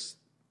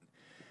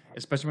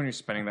 especially when you're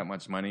spending that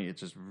much money, it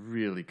just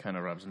really kind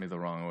of rubs me the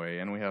wrong way.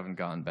 And we haven't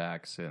gone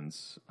back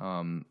since.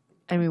 And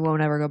we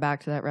won't ever go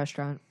back to that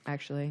restaurant,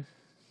 actually.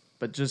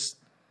 But just,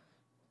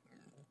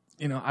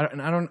 I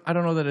don't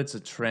know that it's a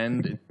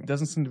trend. It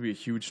doesn't seem to be a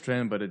huge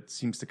trend, but it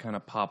seems to kind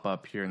of pop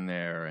up here and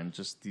there, and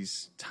just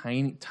these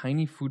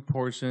tiny food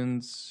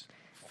portions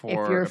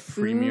for a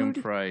premium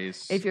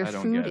price. If your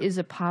food is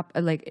a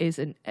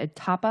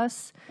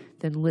tapas,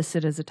 then list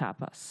it as a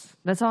tapas.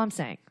 That's all I'm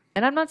saying.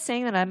 And I'm not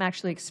saying that I'm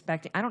actually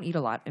expecting. I don't eat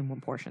a lot in one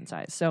portion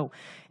size. So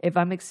if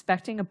I'm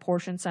expecting a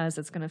portion size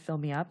that's going to fill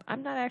me up,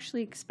 I'm not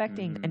actually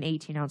expecting an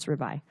 18-ounce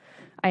ribeye.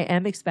 I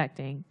am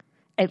expecting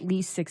at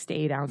least 6 to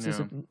 8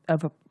 ounces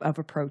of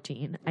a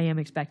protein. I am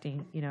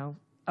expecting,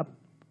 a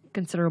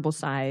considerable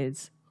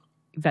size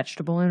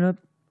vegetable and a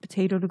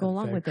potato to go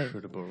along with it.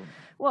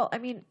 Well, I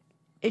mean,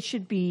 it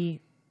should be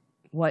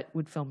what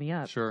would fill me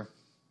up. Sure.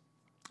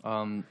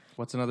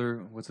 What's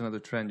another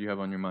trend you have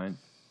on your mind?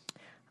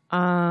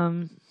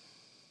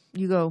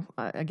 You go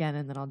again,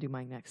 and then I'll do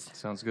mine next.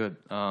 Sounds good.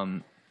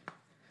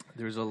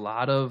 There's a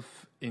lot of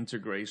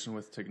integration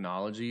with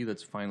technology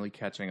that's finally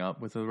catching up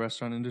with the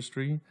restaurant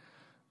industry.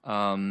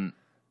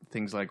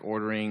 Things like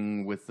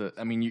ordering with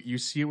you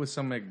see it with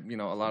some,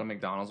 a lot of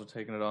McDonald's are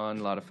taking it on,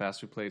 a lot of fast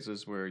food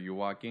places where you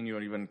walk in, you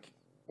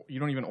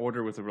don't even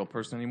order with a real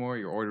person anymore.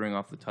 You're ordering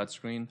off the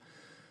touchscreen.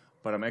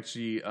 But I'm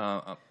actually,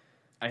 I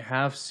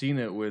have seen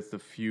it with a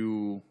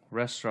few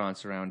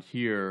restaurants around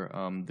here.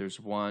 There's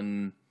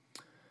one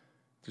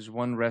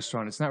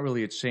restaurant. It's not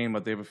really a chain,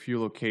 but they have a few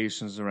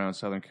locations around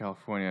Southern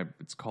California.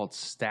 It's called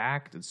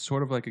Stacked. It's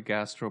sort of like a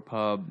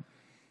gastropub.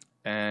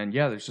 And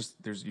yeah,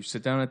 there's you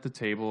sit down at the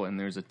table and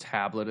there's a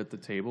tablet at the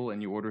table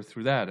and you order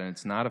through that, and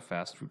it's not a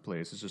fast food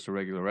place, it's just a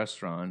regular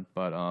restaurant.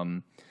 But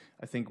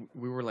I think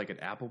we were like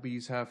at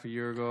Applebee's half a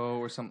year ago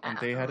or something.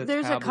 They had a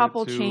There's a tablet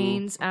couple too.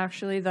 chains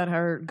actually that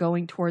are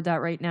going toward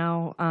that right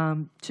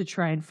now to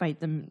try and fight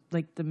them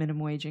like the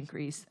minimum wage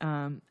increase.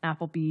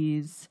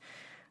 Applebee's,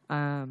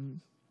 oh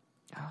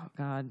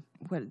God,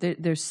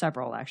 there's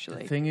several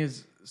actually. The thing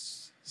is,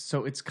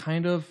 so it's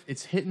kind of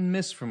it's hit and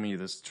miss for me,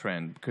 this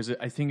trend, because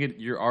I think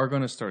you are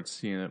going to start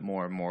seeing it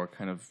more and more,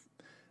 kind of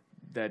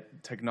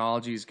that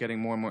technology is getting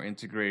more and more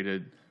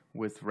integrated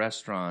with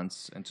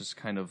restaurants and just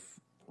kind of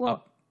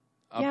Well,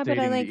 updating yeah,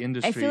 but the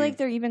industry. I feel like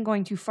they're even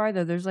going too far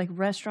though. There's like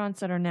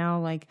restaurants that are now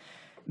like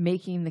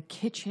making the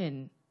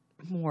kitchen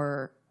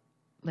more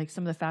like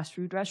some of the fast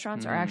food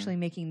restaurants are actually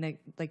making the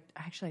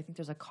actually I think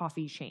there's a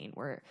coffee chain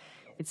where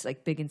it's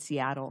like big in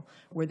Seattle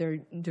where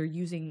they're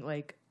using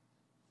like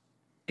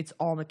it's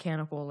all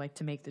mechanical like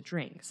to make the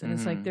drinks. And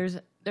it's like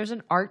there's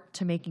an art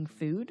to making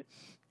food,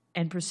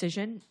 and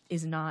precision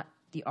is not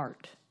the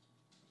art.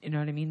 You know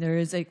what I mean? There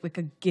is like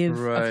a give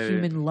of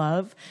human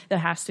love that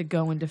has to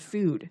go into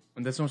food.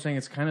 And that's what I'm saying.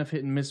 It's kind of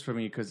hit and miss for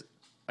me because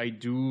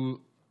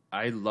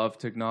I love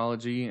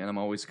technology, and I'm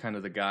always kind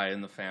of the guy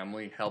in the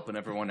family helping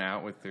everyone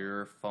out with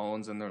their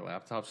phones and their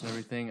laptops and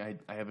everything.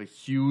 I have a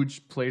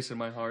huge place in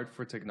my heart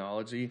for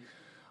technology.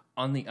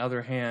 On the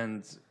other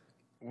hand,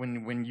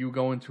 when you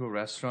go into a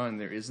restaurant and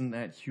there isn't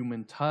that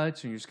human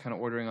touch and you're just kind of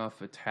ordering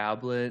off a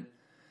tablet,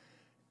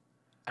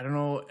 I don't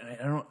know.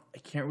 I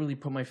can't really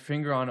put my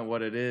finger on it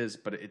what it is,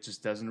 but it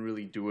just doesn't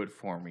really do it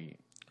for me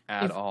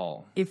at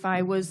all. If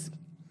I was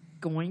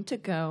going to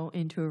go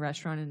into a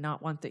restaurant and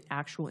not want the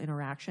actual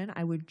interaction,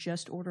 I would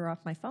just order off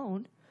my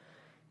phone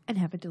and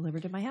have it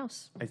delivered to my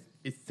house. I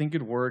think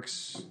it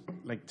works,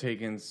 like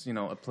taking,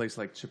 a place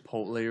like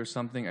Chipotle or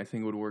something. I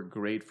think it would work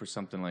great for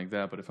something like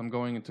that. But if I'm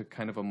going into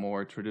kind of a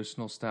more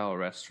traditional style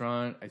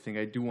restaurant, I think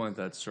I do want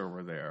that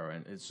server there.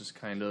 And it's just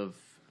it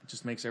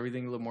just makes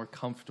everything a little more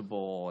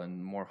comfortable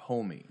and more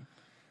homey.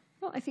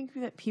 Well, I think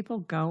that people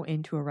go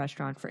into a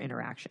restaurant for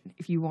interaction.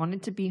 If you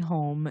wanted to be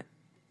home,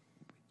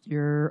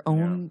 your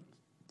own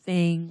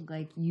thing,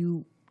 like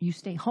you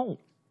stay home.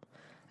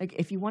 Like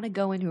if you want to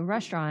go into a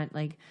restaurant,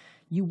 like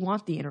you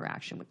want the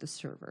interaction with the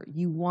server.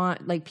 You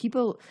want, like,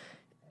 people,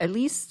 at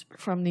least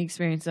from the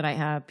experience that I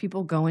have,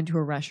 people go into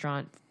a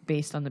restaurant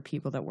based on the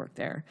people that work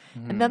there.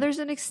 And then there's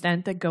an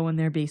extent that go in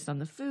there based on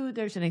the food.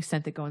 There's an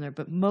extent that go in there.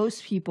 But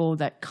most people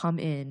that come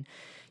in,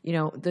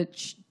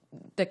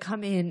 that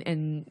come in,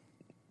 and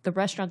the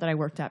restaurant that I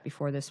worked at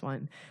before this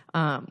one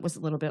was a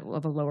little bit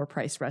of a lower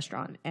priced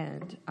restaurant.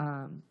 And,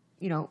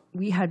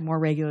 we had more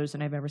regulars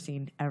than I've ever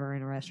seen ever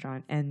in a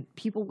restaurant. And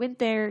people went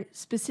there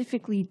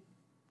specifically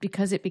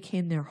because it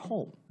became their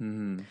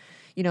home.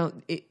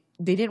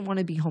 They didn't want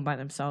to be home by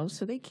themselves,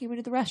 so they came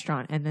into the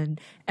restaurant, and then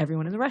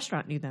everyone in the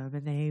restaurant knew them,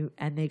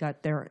 and they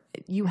got their.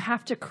 You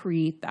have to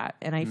create that,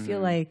 and I feel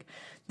like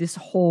this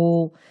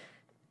whole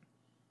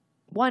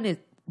one,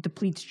 it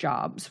depletes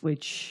jobs,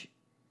 which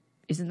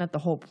isn't that the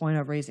whole point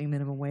of raising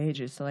minimum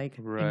wage? Is to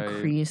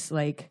increase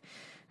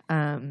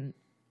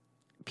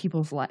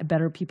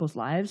better people's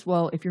lives.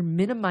 Well, if you're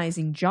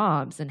minimizing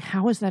jobs, then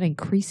how is that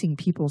increasing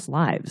people's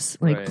lives?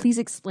 Please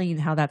explain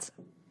how that's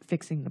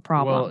fixing the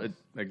problem. Well,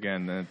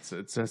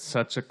 it's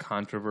such a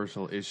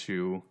controversial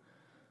issue,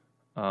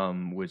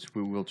 which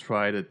we will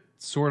try to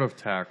sort of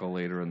tackle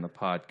later in the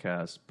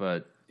podcast.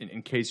 But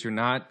in case you're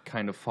not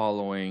kind of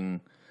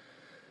following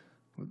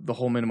the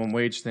whole minimum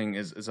wage thing,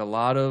 is a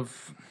lot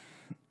of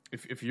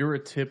if you're a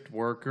tipped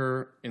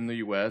worker in the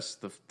U.S.,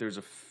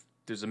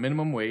 there's a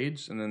minimum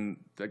wage, and then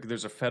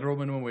there's a federal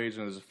minimum wage,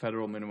 and there's a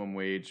federal minimum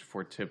wage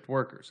for tipped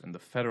workers. And the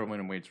federal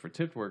minimum wage for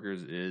tipped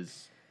workers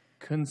is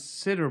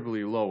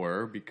considerably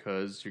lower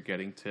because you're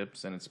getting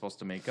tips, and it's supposed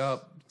to make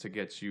up to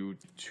get you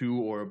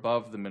to or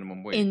above the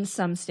minimum wage. In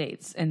some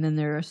states, and then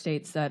there are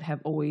states that have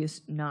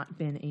always not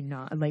been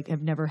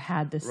have never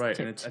had this. Right,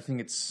 and I think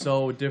it's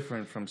so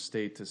different from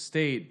state to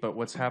state. But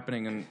what's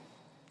happening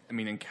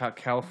in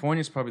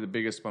California is probably the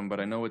biggest one, but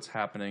I know it's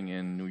happening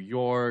in New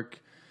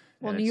York.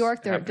 Well, New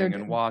York, they're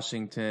in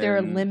Washington. They're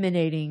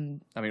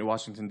eliminating.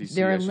 Washington D.C.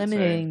 They're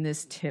eliminating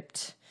this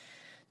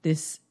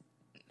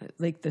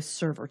the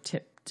server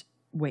tipped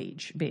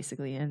wage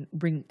basically, and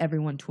bring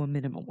everyone to a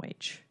minimum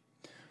wage.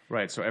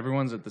 Right. So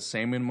everyone's at the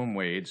same minimum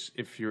wage.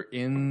 If you're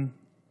in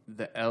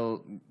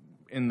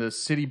the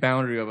city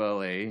boundary of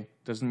LA,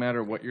 doesn't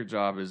matter what your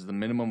job is. The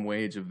minimum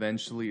wage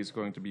eventually is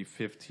going to be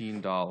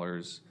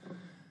 $15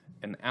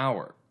 an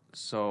hour.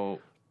 So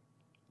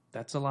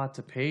that's a lot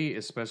to pay,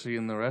 especially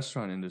in the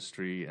restaurant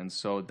industry. And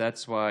so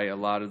that's why a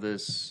lot of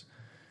this,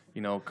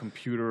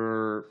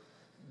 computer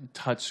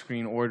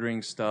touchscreen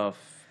ordering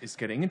stuff is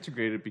getting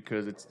integrated,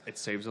 because it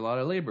saves a lot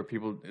of labor.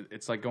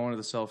 It's like going to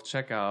the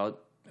self-checkout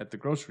at the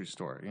grocery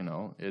store.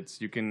 It's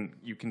you can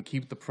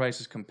keep the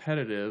prices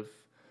competitive,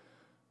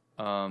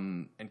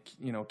 and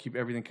keep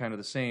everything kind of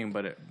the same,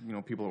 but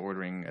people are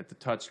ordering at the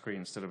touchscreen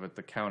instead of at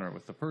the counter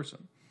with the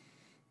person.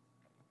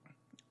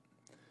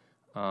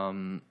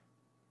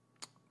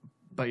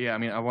 But yeah, I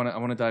mean, I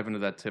want to dive into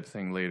that tip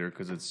thing later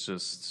because it's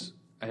just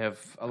I have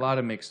a lot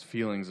of mixed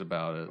feelings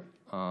about it.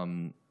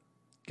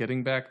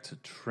 Getting back to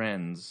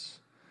trends,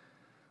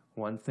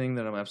 one thing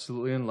that I'm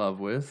absolutely in love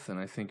with, and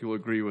I think you'll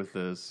agree with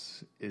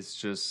this, is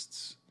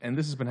just, and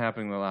this has been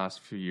happening the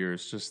last few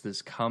years, just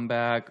this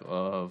comeback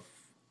of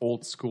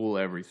old school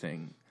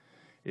everything.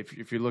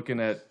 If you're looking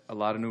at a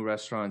lot of new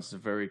restaurants, it's a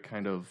very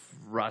kind of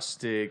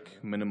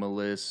rustic,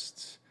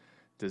 minimalist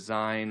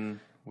design,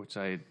 which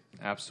I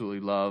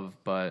absolutely love,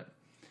 but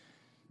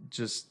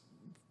just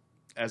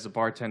as a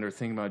bartender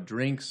thinking about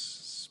drinks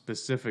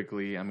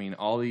specifically, I mean,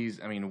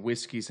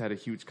 whiskey's had a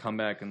huge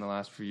comeback in the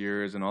last few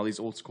years and all these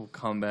old school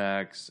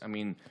comebacks. I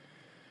mean,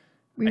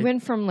 we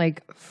went from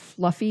like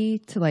fluffy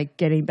to like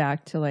getting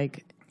back to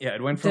like, yeah,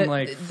 it went from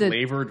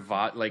flavored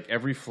like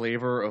every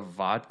flavor of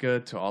vodka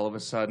to all of a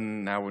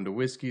sudden now into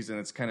whiskeys, and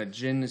it's kind of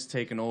gin is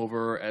taken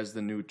over as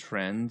the new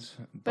trend.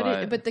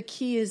 But the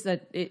key is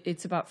that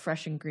it's about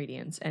fresh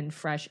ingredients and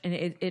fresh, and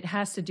it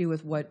has to do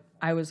with what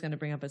I was going to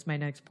bring up as my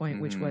next point,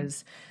 which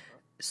was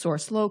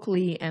sourced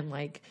locally and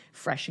like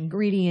fresh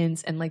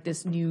ingredients and like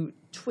this new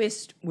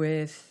twist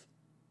with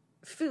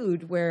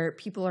food where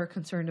people are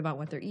concerned about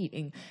what they're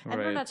eating.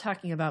 And I'm not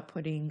talking about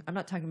putting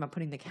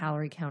the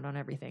calorie count on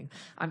everything.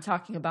 I'm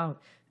talking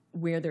about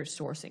where they're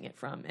sourcing it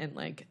from and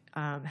like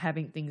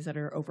having things that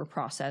are over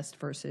processed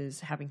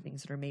versus having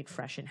things that are made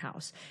fresh in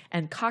house.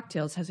 And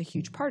cocktails has a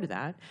huge part of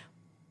that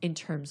in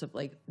terms of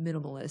like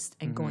minimalist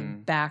and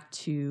going back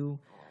to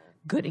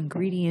good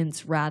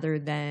ingredients rather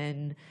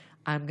than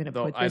I'm going to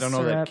put this I don't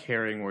know syrup. that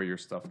caring where your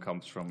stuff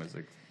comes from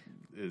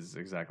is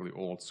exactly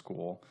old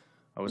school.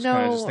 I was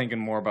kind of just thinking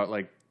more about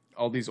like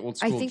all these old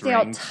school I think drinks. they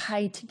all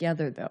tie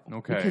together though,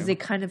 because they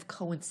kind of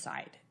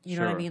coincide. You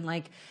know what I mean?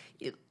 Like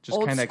just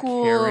old kind of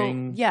school,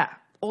 caring. yeah.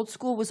 Old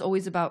school was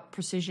always about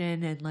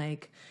precision and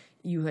like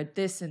you had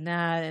this and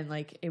that, and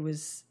like it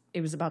was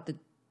about the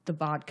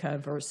vodka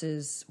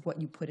versus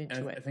what you put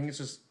into it. I think it's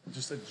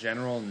just a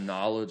general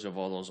knowledge of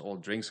all those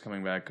old drinks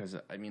coming back, because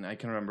I mean I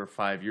can remember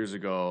 5 years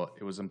ago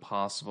it was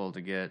impossible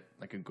to get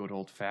like a good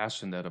old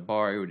fashioned at a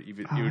bar. It would be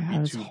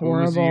too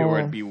boozy or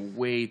it'd be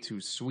way too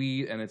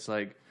sweet, and it's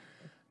like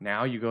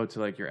now you go to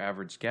like your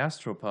average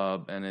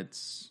gastropub and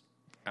it's,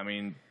 I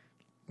mean,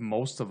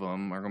 most of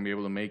them are going to be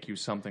able to make you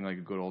something like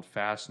a good old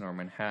fashioned or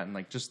Manhattan.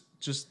 Like just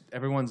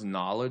everyone's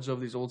knowledge of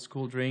these old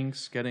school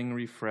drinks getting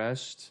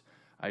refreshed.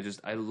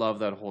 I love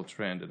that whole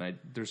trend, and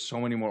there's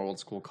so many more old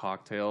school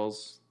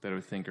cocktails that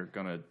I think are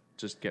gonna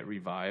just get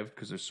revived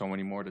because there's so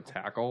many more to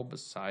tackle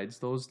besides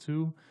those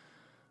two.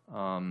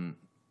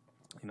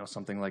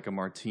 Something like a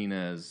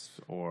Martinez,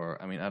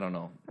 or I mean, I don't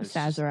know, A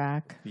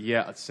Sazerac.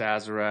 Yeah, a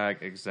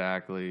Sazerac,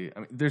 exactly. I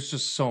mean, there's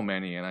just so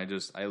many, and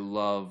I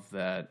love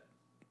that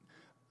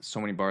so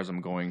many bars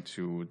I'm going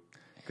to.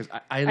 Because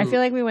I feel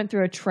like we went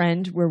through a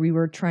trend where we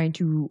were trying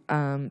to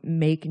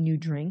make new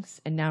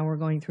drinks, and now we're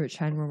going through a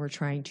trend where we're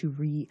trying to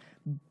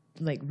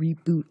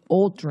reboot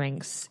old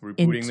drinks,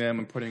 rebooting them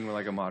and putting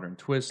like a modern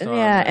twist on.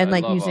 Yeah, and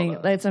like using,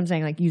 that's what I'm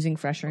saying, like using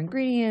fresher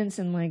ingredients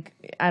and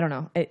like I don't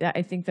know.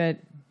 I think that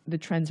the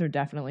trends are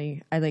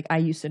definitely. I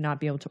used to not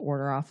be able to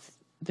order off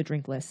the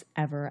drink list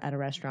ever at a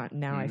restaurant,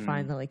 and now I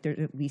find that like there's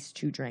at least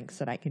 2 drinks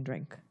that I can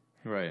drink.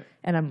 Right.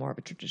 And I'm more of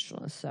a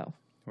traditionalist, so.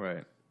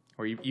 Right.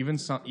 Or even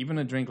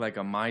a drink like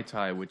a Mai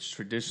Tai, which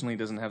traditionally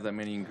doesn't have that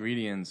many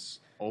ingredients,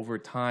 over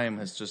time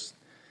has just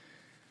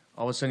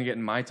all of a sudden you're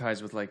getting Mai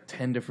Tais with like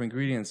 10 different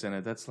ingredients in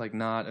it. That's like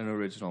not an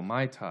original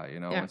Mai Tai,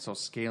 you know? Yeah. And so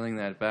scaling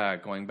that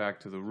back, going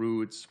back to the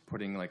roots,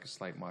 putting like a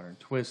slight modern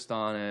twist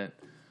on it.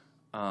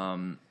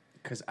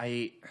 Because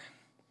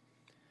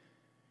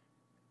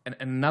and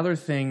another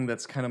thing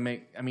that's kind of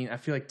I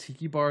feel like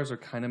tiki bars are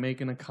kind of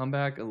making a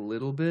comeback a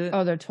little bit.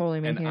 Oh, they're totally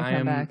making a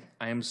comeback.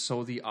 I am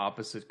so the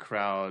opposite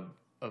crowd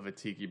of a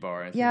tiki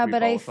bar. Yeah,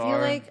 but I feel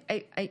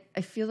like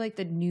I feel like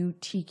the new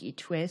tiki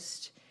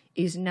twist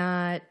is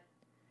not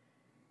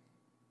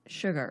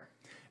sugar.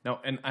 No,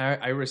 and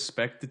I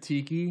respect the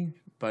tiki,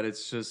 but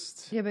it's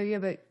just yeah,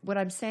 but what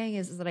I'm saying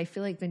is that I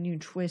feel like the new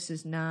twist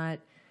is not.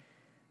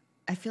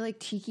 I feel like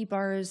tiki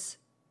bars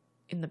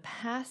in the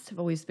past have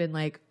always been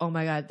like, oh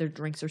my God, their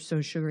drinks are so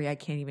sugary, I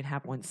can't even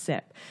have one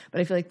sip. But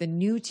I feel like the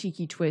new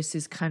tiki twist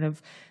is kind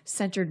of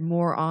centered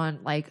more on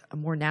like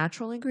more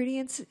natural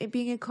ingredients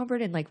being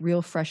incorporated and like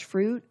real fresh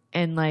fruit.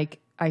 And like,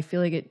 I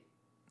feel like it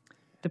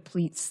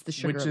depletes the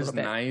sugar which a little is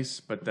bit. nice,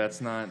 but that's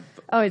not.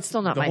 Oh, it's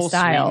still not the my whole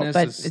style.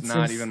 But is it's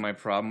not even my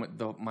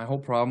problem. My whole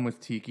problem with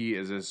tiki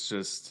is it's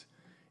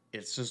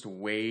just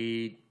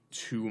way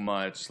too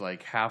much.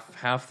 Like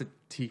half the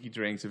tiki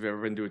drinks, if you've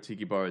ever been to a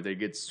tiki bar, they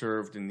get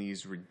served in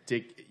these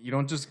you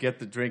don't just get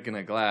the drink in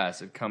a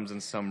glass. It comes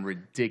in some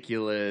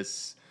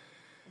ridiculous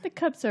the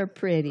cups are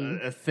pretty.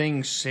 A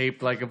thing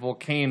shaped like a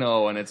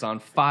volcano, and it's on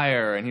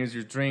fire, and here's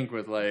your drink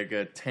with like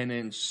a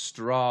 10-inch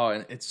straw,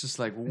 and it's just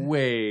like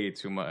way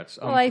too much.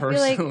 Well, I'm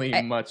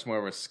personally much more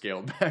of a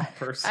scaled back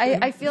person.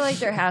 I feel like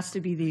there has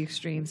to be the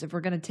extremes if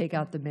we're going to take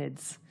out the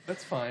mids.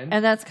 That's fine.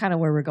 And that's kind of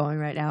where we're going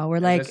right now. We're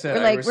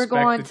we're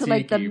going to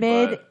like the tiki,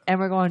 mid, and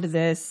we're going to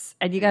this,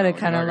 and you got to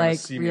kind of like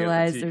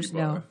realize there's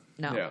bar.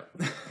 No. Yeah.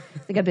 I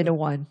think I've been to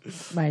one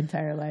my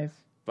entire life.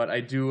 But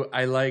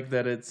I like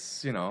that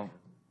it's,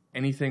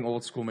 anything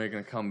old school making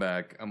a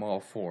comeback, I'm all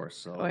for.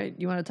 So Wait,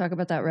 you want to talk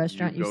about that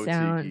restaurant You you go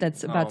sound Tiki.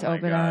 that's about Oh to my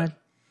open God. on?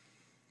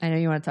 I know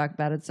you want to talk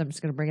about it, so I'm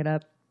just going to bring it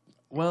up.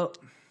 Well,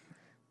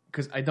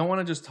 because I don't want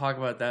to just talk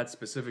about that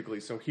specifically.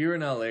 So here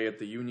in LA at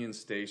the Union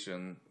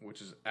Station,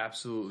 which is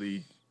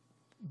absolutely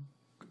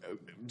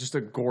just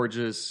a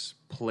gorgeous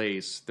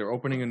place, they're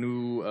opening a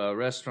new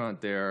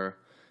restaurant there.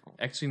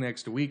 Actually,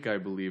 next week, I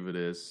believe it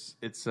is.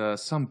 It's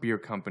some beer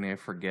company, I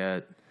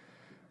forget.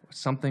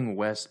 Something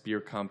West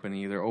Beer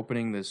Company. They're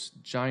opening this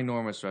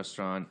ginormous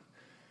restaurant.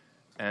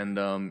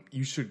 And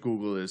you should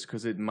Google this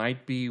because it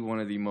might be one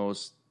of the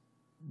most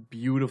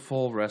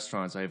beautiful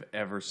restaurants I've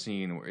ever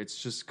seen. Where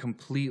it's just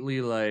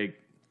completely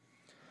like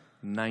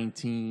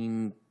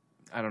 1950s,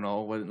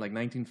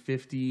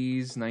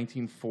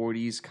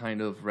 1940s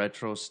kind of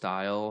retro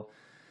style.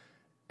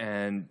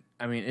 And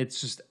I mean, it's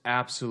just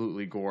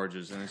absolutely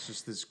gorgeous. And it's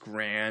just this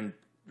grand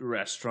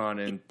restaurant.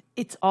 And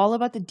It's all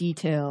about the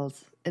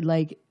details.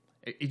 Like,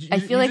 you I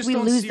feel like just we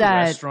don't lose see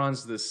that-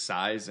 restaurants this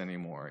size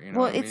anymore. You know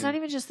well, what I it's mean? not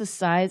even just the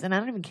size, and I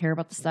don't even care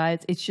about the size.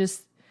 It's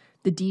just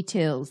the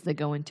details that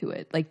go into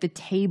it. Like the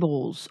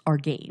tables are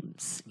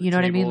games. You know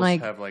what I mean? Tables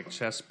Like have like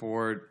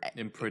chessboard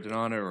imprinted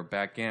on it or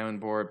backgammon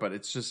board, but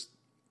it's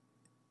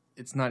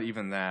not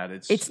even that.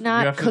 It's it's you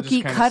not have to just cookie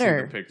kinda see the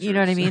cutter. You know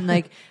what I pictures. mean?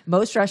 Like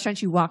most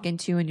restaurants you walk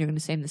into and you're going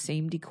to see the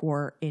same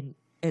decor in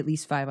at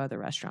least 5 other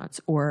restaurants,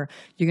 or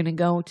you're going to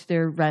go to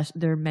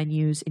their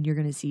menus and you're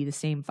going to see the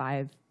same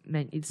 5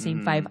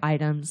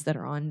 items that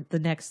are on the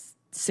next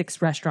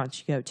 6 restaurants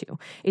you go to.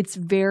 It's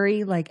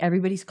very like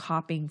everybody's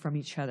copying from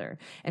each other.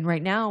 And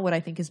right now, what I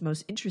think is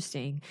most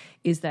interesting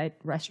is that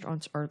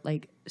restaurants are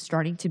like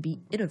starting to be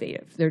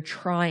innovative. They're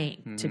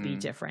trying to be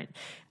different.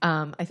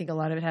 I think a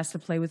lot of it has to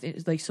play with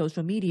like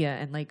social media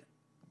and like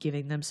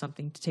giving them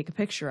something to take a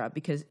picture of,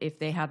 because if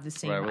they have the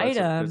same Right, well,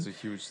 item, that's a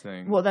huge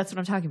thing. well, that's what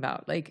I'm talking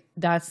about. Like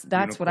that's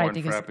what I Unicorn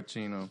think is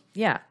Frappuccino.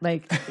 yeah,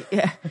 like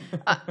yeah.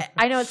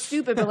 I know it's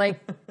stupid, but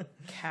like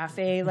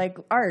cafe like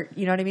art,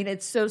 you know what I mean?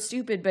 It's so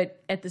stupid,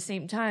 but at the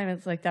same time,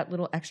 it's like that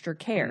little extra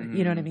care,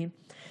 you know what I mean?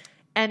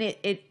 And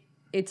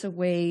it's a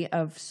way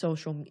of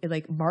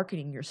like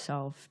marketing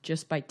yourself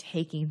just by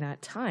taking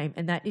that time,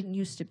 and that didn't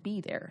used to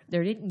be there.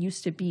 There didn't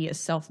used to be a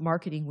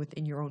self-marketing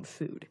within your own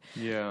food.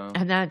 Yeah.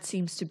 And that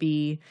seems to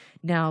be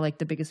now like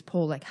the biggest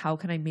pull. Like, how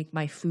can I make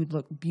my food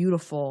look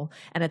beautiful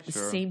and at the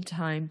Sure. same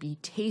time be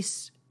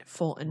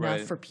tasteful enough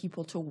Right. for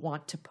people to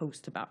want to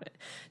post about it?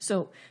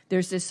 So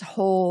there's this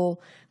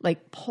whole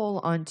like pull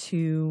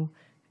onto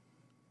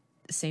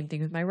the same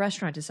thing with my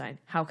restaurant design.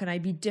 How can I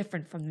be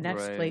different from the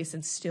next Right. place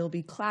and still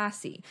be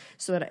classy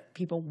so that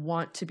people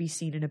want to be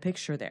seen in a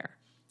picture there?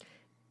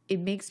 It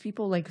makes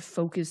people like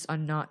focus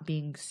on not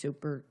being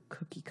super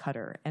cookie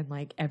cutter and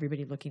like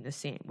everybody looking the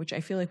same, which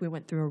I feel like we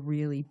went through a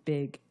really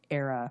big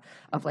era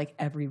of like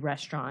every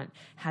restaurant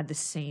had the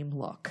same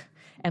look.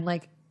 And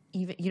like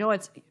even, you know,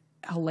 what's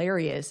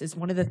hilarious is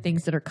one of the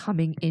things that are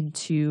coming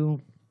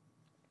into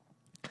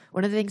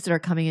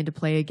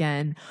play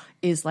again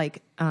is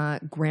like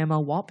grandma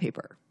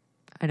wallpaper.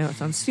 I know it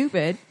sounds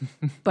stupid,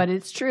 but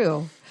it's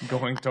true.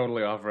 Going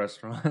totally off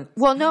restaurant.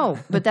 Well, no,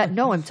 but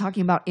I'm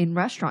talking about in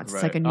restaurants.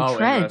 It's like a Right. new Oh, in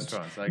trend.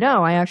 restaurants. I got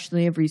No, it. I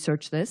actually have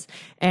researched this,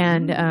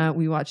 and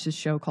we watched this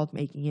show called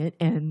Making It,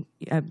 and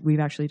we've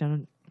actually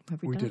done.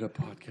 Have We done did a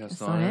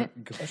podcast on on it.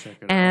 it. Go check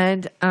it out.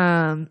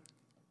 And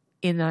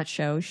in that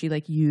show, she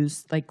like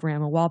used like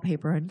grandma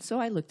wallpaper, and so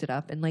I looked it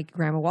up, and like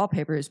grandma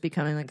wallpaper is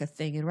becoming like a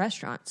thing in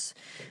restaurants,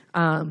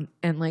 and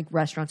like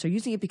restaurants are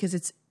using it because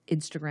it's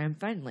Instagram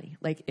friendly.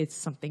 Like it's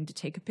something to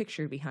take a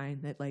picture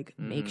behind that like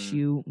makes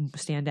you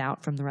stand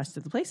out from the rest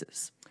of the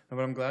places. No,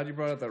 but I'm glad you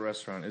brought up that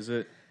restaurant. Is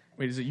it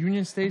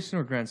Union Station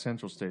or Grand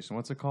Central Station?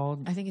 What's it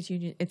called? I think it's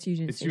Union. It's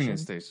Union It's Station. Union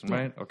Station, Yeah.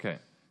 right? Okay.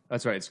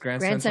 That's right. It's Grand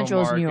Grand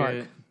Central Central is New Market.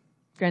 York.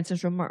 Grand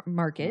Central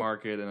Market.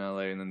 Market in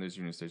LA, and then there's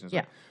Union Station. That's Yeah.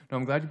 right. No,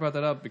 I'm glad you brought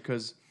that up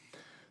because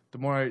the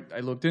more I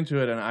looked into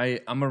it, and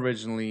I'm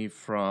originally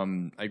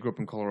I grew up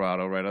in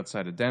Colorado, right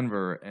outside of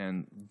Denver,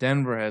 and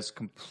Denver has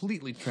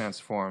completely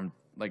transformed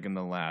like in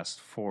the last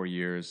 4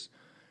 years.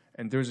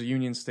 And there's a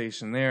Union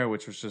Station there,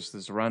 which was just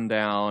this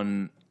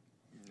rundown.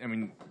 I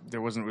mean,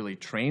 there wasn't really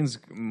trains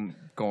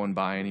going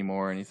by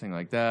anymore or anything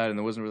like that, and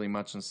there wasn't really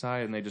much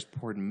inside, and they just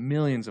poured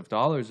millions of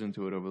dollars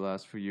into it over the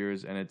last few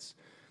years, and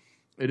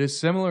it is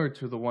similar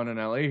to the one in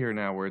LA here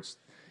now, where it's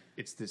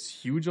this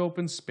huge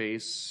open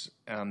space.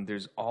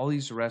 There's all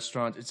these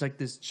restaurants. It's like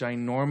this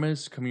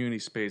ginormous community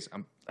space.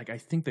 I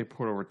think they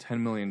poured over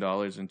 $10 million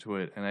into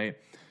it, and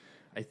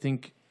I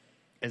think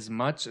as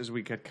much as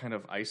we get kind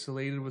of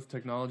isolated with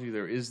technology,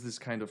 there is this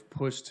kind of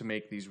push to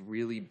make these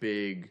really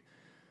big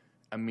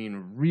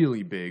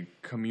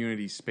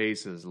community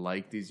spaces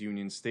like these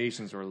Union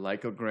Stations or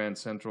like a Grand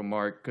Central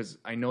Market, because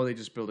I know they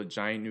just built a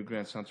giant new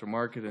Grand Central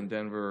Market in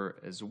Denver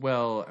as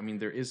well. I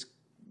mean,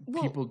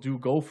 people do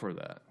go for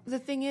that. The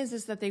thing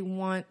is that they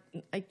want,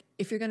 like,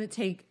 if you're going to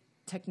take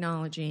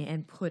technology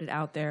and put it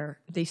out there,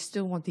 they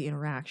still want the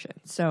interaction.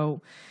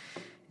 So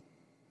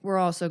we're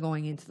also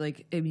going into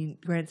like, I mean,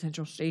 Grand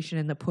Central Station,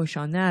 and the push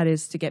on that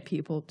is to get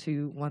people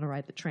to want to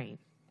ride the train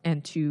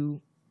and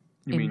to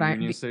You mean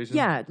Union Station?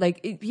 Yeah,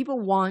 like people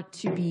want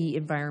to be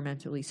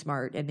environmentally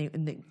smart, and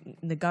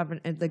the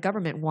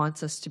government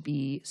wants us to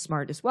be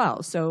smart as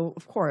well. So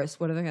of course,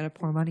 what are they going to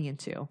pour money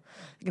into?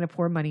 They're going to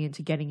pour money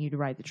into getting you to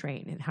ride the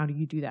train, and how do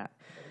you do that?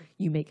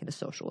 You make it a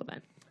social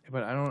event.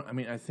 But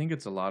I think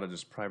it's a lot of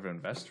just private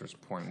investors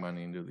pouring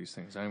money into these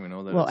things. I don't even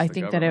know that. Well, it's I the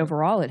think that government.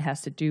 overall it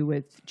has to do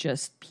with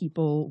just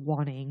people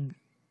wanting.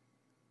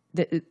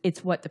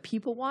 It's what the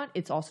people want.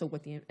 It's also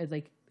what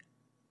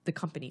the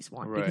companies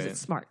want because Right. it's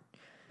smart.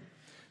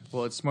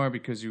 Well, it's smart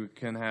because you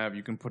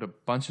can put a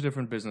bunch of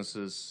different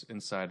businesses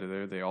inside of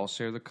there. They all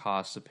share the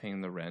costs of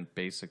paying the rent,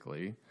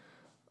 basically.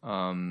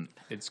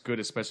 It's good,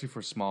 especially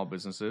for small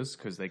businesses,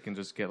 because they can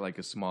just get like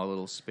a small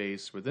little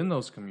space within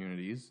those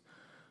communities.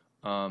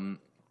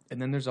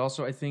 And then there's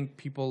also, I think,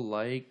 people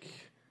like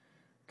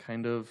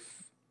kind of,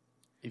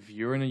 if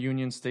you're in a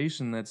Union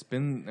Station that's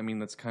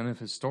kind of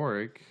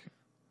historic.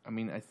 I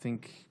mean, I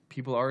think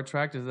people are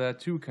attracted to that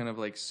too, kind of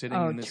like sitting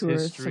in this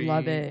Tourists history.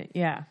 love it.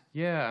 Yeah.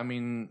 Yeah, I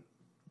mean,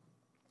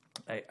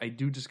 I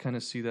do just kind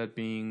of see that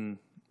being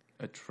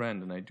a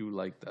trend, and I do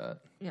like that.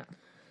 Yeah.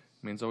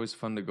 I mean, it's always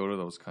fun to go to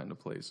those kind of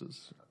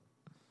places.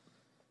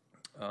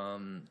 Do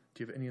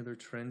you have any other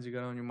trends you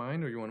got on your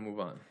mind, or you want to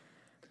move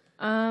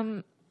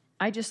on?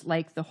 I just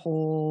like the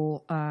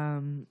whole.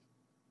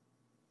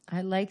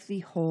 I like the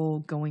whole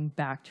going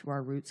back to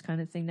our roots kind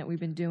of thing that we've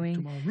been doing.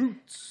 To my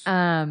roots.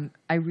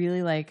 I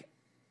really like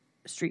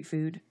street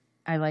food.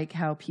 I like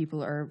how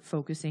people are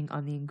focusing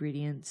on the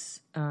ingredients.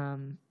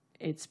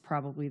 It's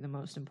probably the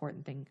most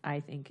important thing, I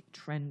think,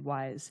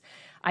 trend-wise.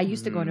 I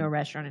used to go into a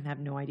restaurant and have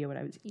no idea what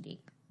I was eating.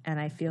 And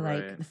I feel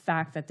like the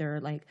fact that they're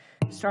like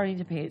starting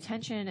to pay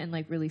attention and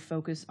like really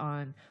focus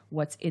on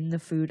what's in the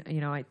food. You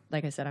know,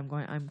 like I said, I'm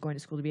going to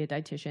school to be a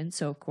dietitian,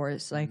 so of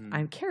course, like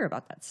I care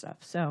about that stuff.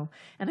 So,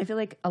 and I feel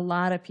like a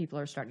lot of people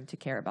are starting to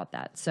care about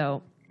that.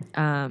 So,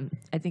 I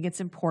think it's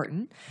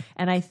important,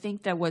 and I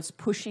think that what's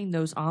pushing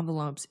those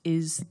envelopes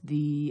is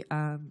the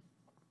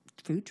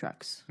food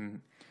trucks.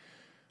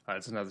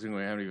 That's another thing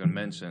we haven't even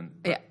mentioned.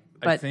 Yeah,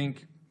 I but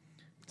think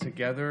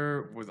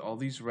together with all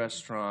these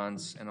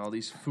restaurants and all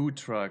these food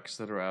trucks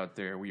that are out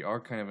there, we are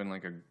kind of in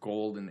like a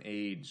golden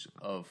age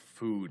of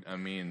food. I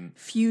mean,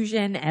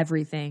 fusion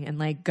everything, and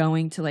like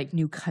going to like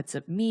new cuts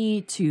of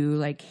meat to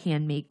like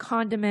handmade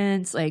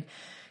condiments. Like,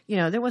 you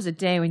know, there was a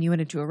day when you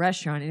went into a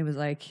restaurant and it was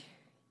like,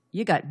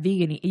 you got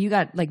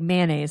like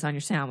mayonnaise on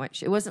your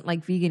sandwich. It wasn't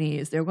like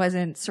Veganese. There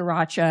wasn't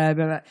sriracha.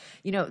 Blah, blah.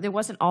 You know, there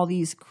wasn't all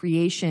these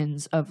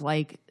creations of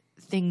like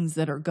things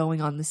that are going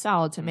on the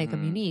salad to make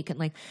them unique. And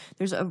like,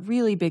 there's a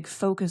really big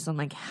focus on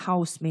like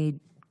house-made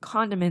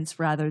condiments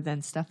rather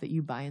than stuff that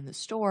you buy in the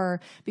store,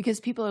 because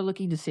people are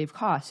looking to save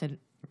costs, and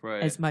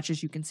as much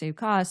as you can save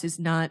costs is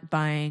not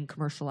buying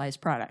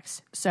commercialized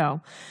products.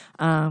 So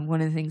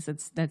one of the things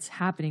that's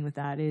happening with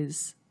that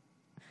is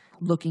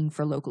looking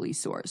for locally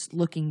sourced,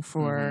 looking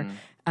for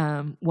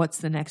what's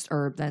the next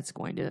herb that's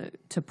going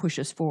to push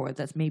us forward,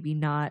 that's maybe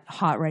not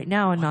hot right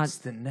now and what's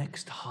the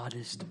next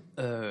hottest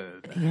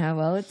herb? Yeah,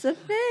 well, it's a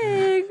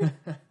thing.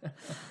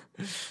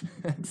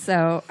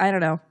 So I don't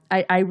know.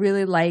 I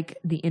really like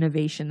the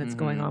innovation that's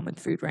going on with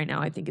food right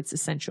now. I think it's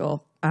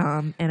essential,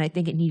 and I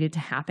think it needed to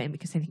happen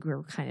because I think we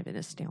were kind of in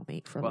a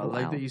stalemate for a little while.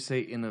 I like that you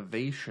say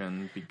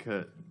innovation,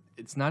 because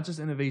it's not just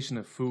innovation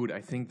of food.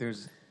 I think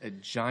there's a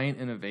giant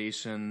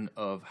innovation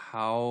of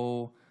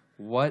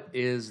what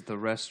is the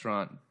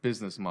restaurant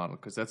business model,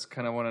 because that's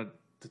kind of I wanted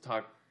to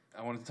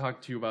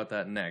talk to you about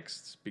that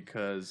next,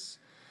 because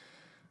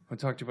I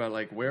talked to you about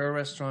like where are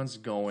restaurants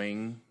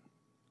going,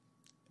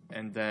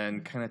 and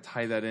then kind of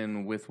tie that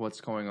in with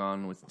what's going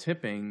on with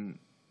tipping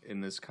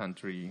in this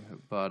country.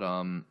 But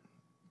I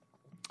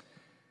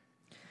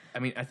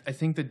mean, I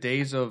think the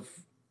days of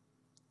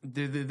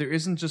there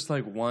isn't just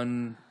like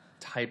one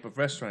type of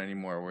restaurant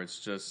anymore where it's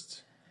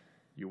just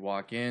you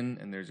walk in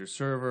and there's your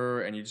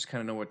server and you just kind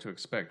of know what to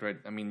expect, right?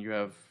 I mean, you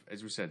have,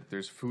 as we said,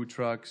 there's food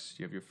trucks,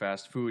 you have your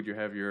fast food, you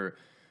have your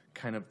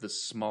kind of the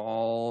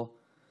small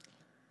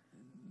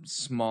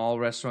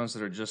restaurants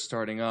that are just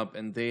starting up,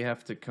 and they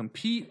have to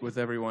compete with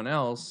everyone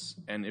else.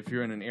 And if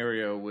you're in an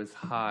area with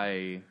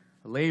high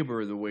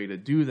labor, the way to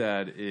do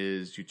that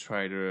is you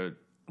try to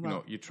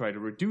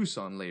reduce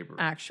on labor.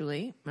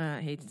 Actually, I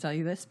hate to tell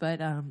you this,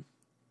 but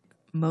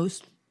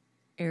most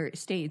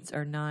states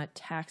are not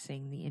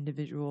taxing the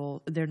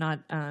individual. They're not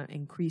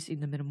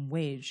increasing the minimum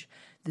wage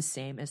the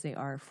same as they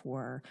are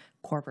for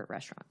corporate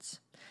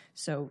restaurants.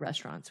 So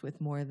restaurants with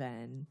more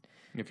than...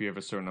 If you have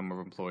a certain number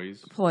of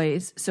employees.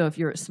 So if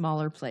you're a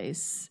smaller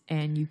place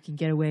and you can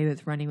get away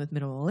with running with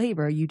minimal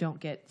labor, you don't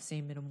get the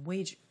same minimum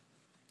wage.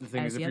 The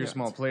thing is, if you're a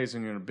small place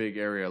and you're in a big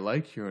area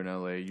like here in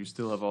LA, you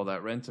still have all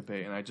that rent to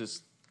pay. And I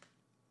just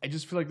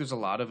feel like there's a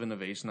lot of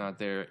innovation out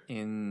there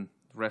in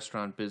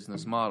restaurant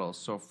business models.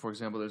 So, for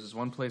example, there's this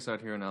one place out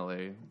here in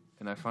LA,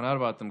 and I found out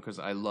about them because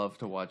I love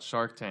to watch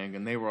Shark Tank,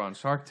 and they were on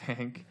Shark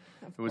Tank.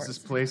 It was this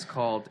place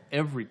called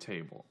Every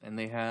Table, and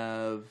they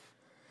have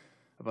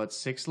about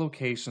 6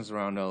 locations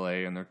around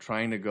LA, and they're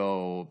trying to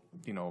go,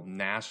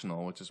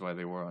 national, which is why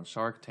they were on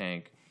Shark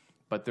Tank.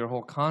 But their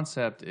whole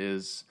concept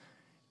is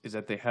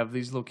that they have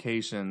these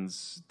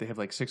locations. They have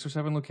like 6 or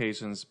 7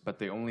 locations, but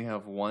they only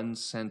have one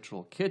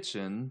central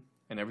kitchen,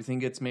 and everything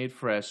gets made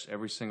fresh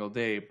every single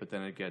day. But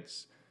then it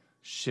gets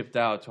shipped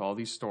out to all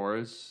these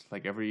stores,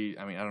 like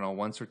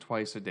once or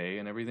twice a day,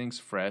 and everything's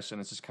fresh, and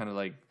it's just kind of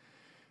like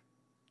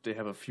they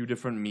have a few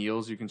different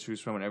meals you can choose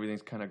from, and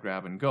everything's kind of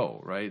grab and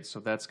go, right? So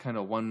that's kind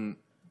of one.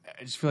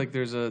 I just feel like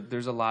there's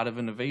a lot of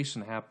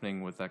innovation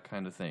happening with that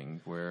kind of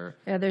thing. Where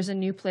there's a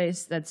new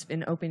place that's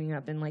been opening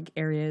up in like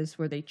areas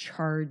where they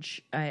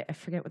charge. I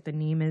forget what the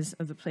name is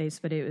of the place,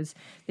 but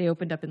they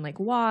opened up in like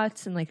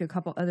Watts and like a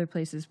couple other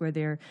places where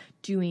they're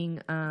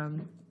doing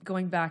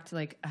going back to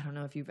like, I don't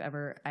know if you've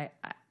ever.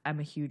 I'm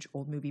a huge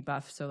old movie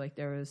buff, so like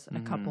there was a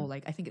couple,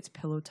 like I think it's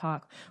Pillow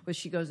Talk, where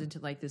she goes into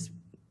like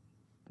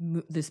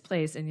this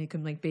place, and you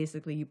can like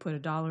basically you put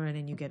 $1 in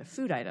and you get a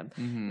food item,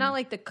 not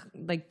like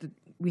the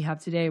we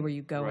have today where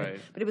you go in,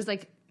 but it was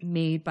like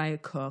made by a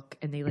cook,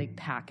 and they like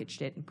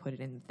packaged it and put it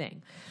in the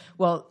thing.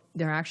 Well,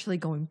 they're actually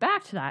going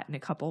back to that in a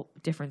couple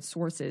different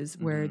sources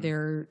where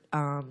they're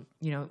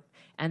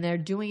and they're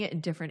doing it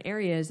in different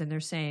areas, and they're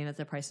saying that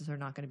the prices are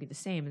not going to be the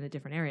same in the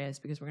different areas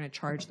because we're going to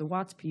charge the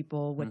Watts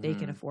people what they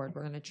can afford.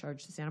 We're going to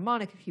charge the Santa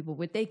Monica people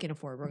what they can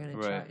afford. We're going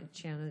to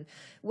charge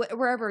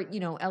wherever,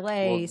 LA,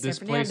 well, San this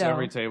Fernando. place,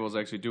 Every Table, is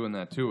actually doing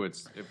that too.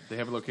 If they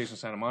have a location in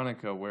Santa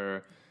Monica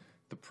where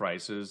the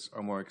prices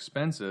are more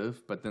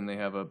expensive, but then they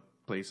have a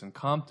place in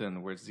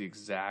Compton where it's the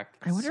exact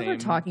I wonder same. if we're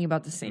talking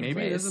about the same Maybe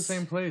place. it is the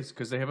same place,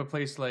 because they have a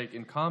place like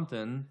in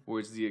Compton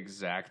where it's the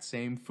exact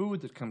same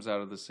food that comes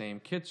out of the same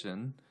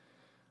kitchen,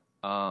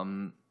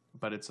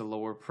 but it's a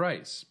lower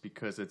price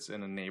because it's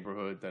in a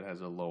neighborhood that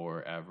has a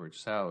lower average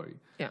salary.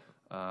 Yeah.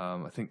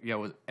 I think,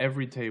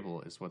 Every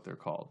Table is what they're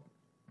called.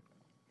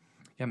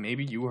 Yeah,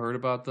 maybe you heard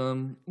about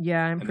them.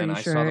 Yeah, I'm and then pretty I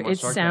saw sure them on it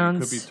Shark Tank. sounds.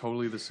 It could be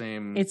totally the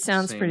same. It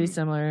sounds pretty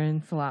similar in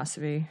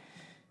philosophy.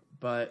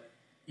 But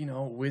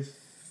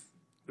with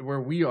where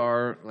we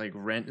are, like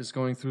rent is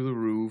going through the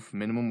roof,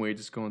 minimum wage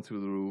is going through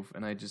the roof,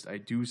 and I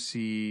do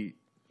see,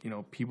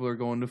 people are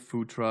going to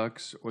food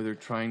trucks, or they're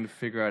trying to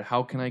figure out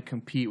how can I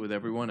compete with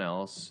everyone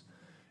else,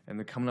 and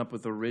they're coming up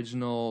with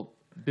original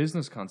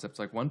business concepts.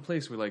 Like one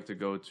place we like to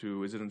go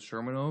to, is it in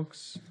Sherman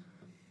Oaks?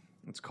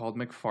 It's called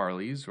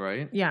McFarley's,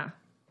 right? Yeah.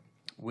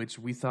 Which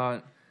we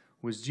thought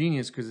was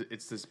genius because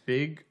it's this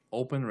big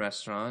open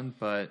restaurant,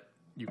 but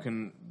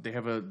they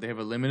have a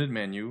limited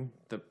menu.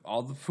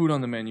 All the food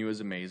on the menu is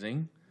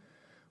amazing,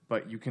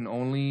 but you can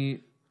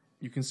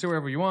sit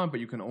wherever you want, but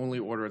you can only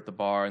order at the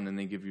bar, and then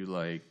they give you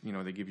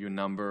they give you a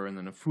number, and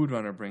then a food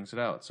runner brings it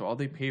out. So all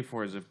they pay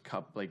for is a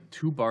cup, like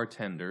 2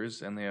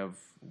 bartenders, and they have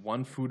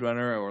 1 food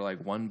runner or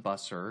like 1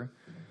 busser.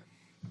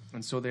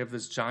 And so they have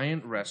this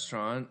giant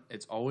restaurant.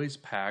 It's always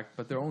packed,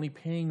 but they're only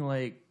paying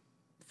like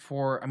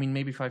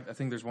maybe 5. I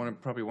think there's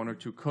probably 1 or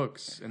 2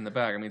 cooks in the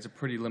back. I mean, it's a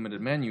pretty limited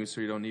menu,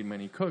 so you don't need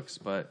many cooks.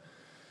 But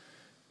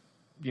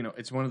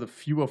it's one of the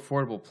few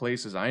affordable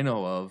places I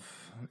know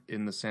of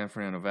in the San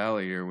Fernando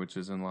Valley here, which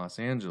is in Los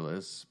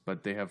Angeles.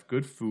 But they have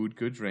good food,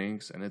 good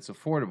drinks, and it's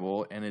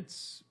affordable. And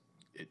it's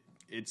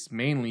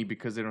mainly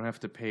because they don't have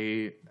to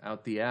pay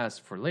out the ass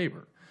for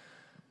labor.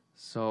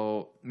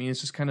 So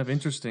it's just kind of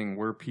interesting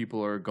where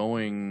people are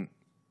going.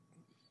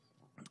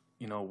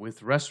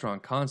 With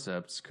restaurant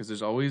concepts, because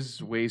there's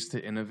always ways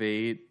to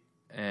innovate,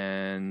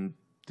 and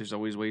there's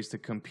always ways to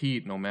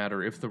compete, no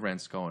matter if the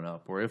rent's going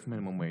up or if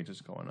minimum wage is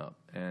going up,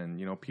 and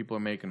people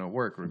are making it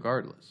work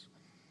regardless.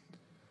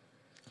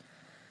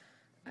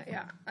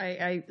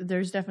 Yeah,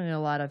 there's definitely a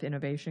lot of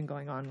innovation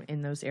going on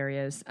in those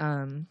areas.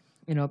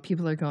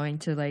 People are going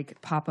to like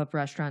pop-up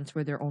restaurants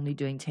where they're only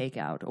doing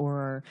takeout,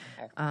 or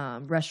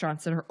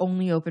restaurants that are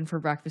only open for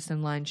breakfast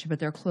and lunch, but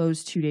they're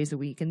closed 2 days a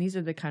week. And these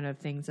are the kind of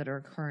things that are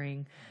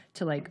occurring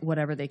to like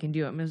whatever they can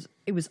do.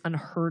 It was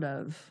unheard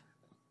of,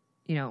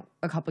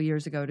 a couple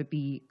years ago to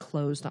be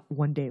closed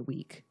 1 day a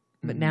week.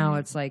 But now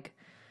it's like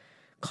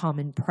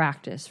common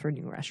practice for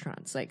new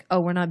restaurants. Like,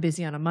 oh, we're not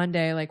busy on a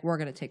Monday, like we're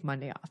going to take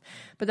Monday off.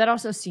 But that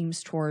also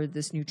seems toward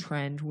this new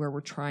trend where we're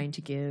trying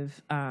to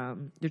give,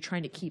 they're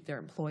trying to keep their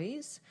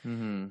employees.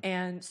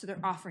 And so they're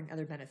offering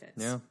other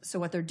benefits. Yeah. So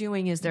what they're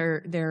doing is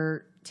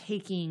they're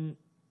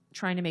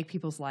trying to make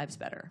people's lives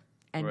better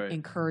and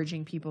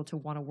encouraging people to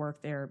want to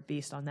work there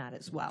based on that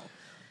as well.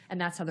 And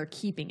that's how they're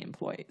keeping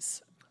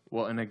employees.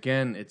 Well, and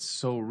again, it's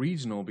so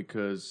regional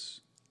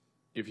because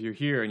if you're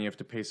here and you have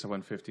to pay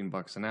someone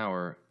 $15 an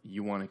hour,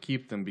 you want to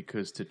keep them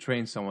because to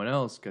train someone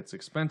else gets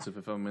expensive.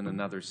 If I'm in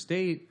another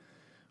state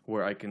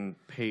where I can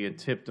pay a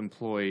tipped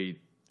employee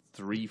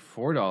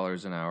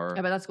 $3-4 an hour,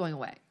 yeah, but that's going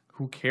away.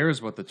 Who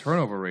cares what the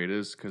turnover rate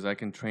is? Because I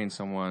can train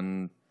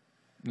someone,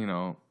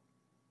 Well,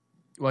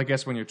 I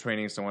guess when you're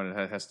training someone,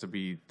 it has to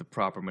be the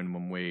proper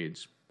minimum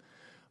wage.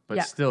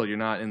 But still, you're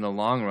not in the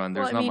long run.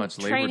 There's not much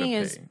labor to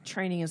pay.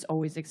 Training is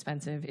always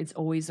expensive. It's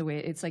always the way.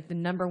 It's like the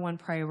number one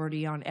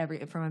priority on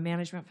from a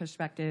management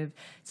perspective.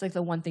 It's like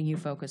the one thing you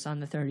focus on,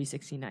 the 30,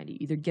 60,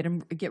 90. Either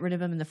get rid of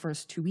them in the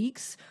first 2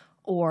 weeks,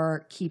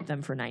 or keep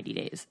them for 90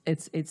 days.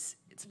 It's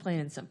plain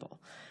and simple.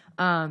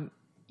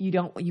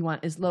 You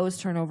want as low as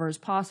turnover as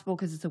possible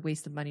because it's a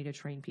waste of money to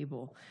train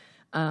people.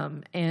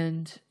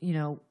 And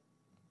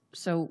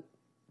so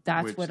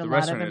that's Which what a the lot of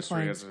restaurant industry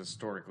employees. has a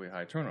historically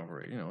high turnover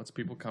rate. It's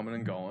people coming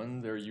and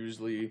going.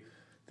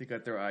 They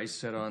got their eyes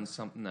set on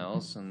something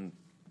else, and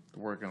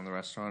working on the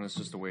restaurant is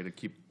just a way to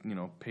keep,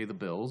 pay the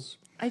bills.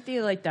 I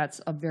feel like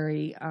that's a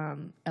very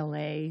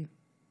LA.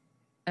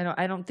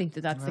 I don't think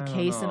that that's the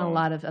case in a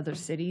lot of other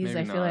cities.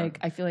 Maybe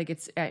I feel like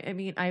it's. I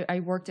mean, I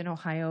worked in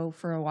Ohio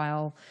for a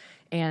while,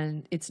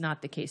 and it's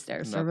not the case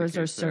there. Servers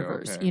are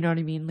servers. Okay. You know what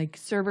I mean? Like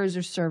servers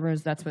are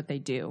servers. That's what they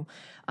do.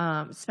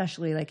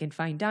 Especially like in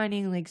fine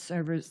dining, like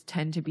servers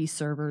tend to be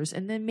servers,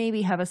 and then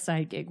maybe have a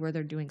side gig where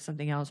they're doing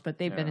something else. But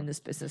they've been in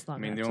this business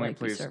long enough. The to only like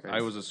be place servers.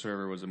 I was a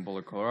server was in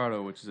Boulder,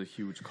 Colorado, which is a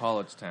huge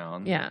college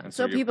town. Yeah, and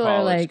so your people are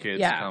college like,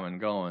 kids yeah. come and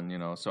going.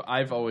 So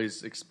I've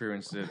always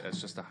experienced it as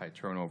just a high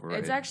turnover rate.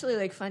 It's actually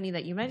like funny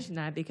that you mentioned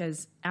that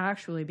because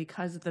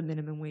of the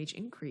minimum wage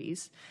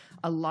increase,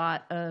 a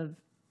lot of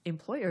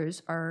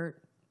employers are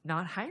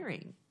not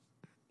hiring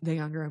the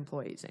younger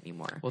employees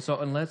anymore. Well, so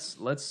and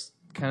let's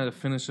kind of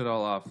finish it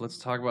all off. Let's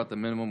talk about the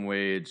minimum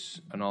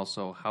wage and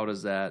also how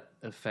does that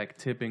affect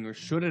tipping, or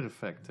should it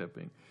affect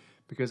tipping?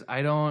 Because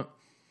I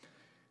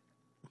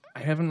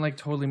haven't like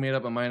totally made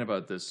up my mind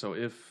about this. So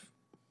if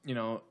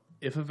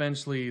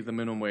eventually the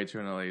minimum wage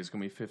here in LA is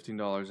going to be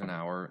 $15 an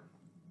hour,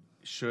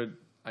 should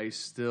I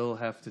still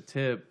have to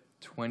tip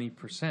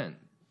 20%?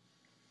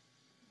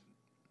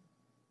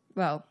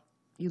 Well,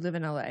 you live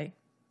in LA.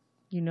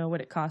 You know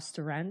what it costs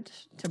to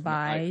rent, to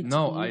buy,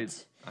 I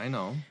eat. I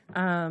know.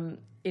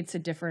 It's a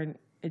different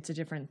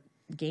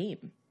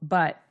game.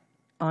 But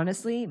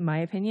honestly, my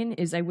opinion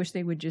is I wish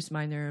they would just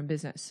mind their own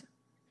business.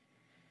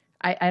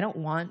 I don't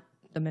want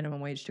the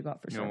minimum wage to go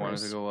up for You servers. don't want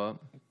it to go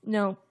up?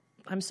 No,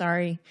 I'm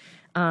sorry.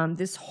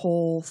 This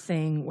whole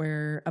thing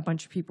where a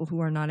bunch of people who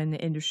are not in the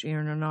industry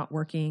and are not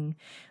working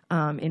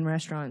in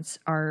restaurants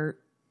are,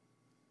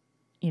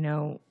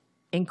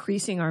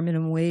 increasing our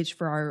minimum wage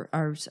for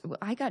our.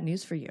 I got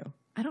news for you.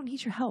 I don't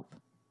need your help.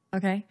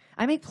 Okay,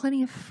 I make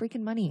plenty of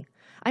freaking money.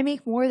 I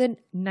make more than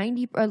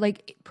 90,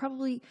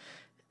 probably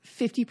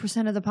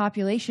 50% of the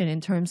population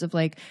in terms of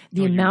like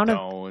the amount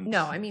of.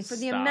 No, I mean for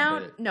the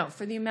amount. It. No,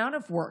 for the amount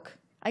of work.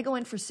 I go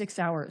in for 6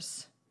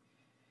 hours.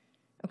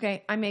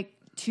 Okay, I make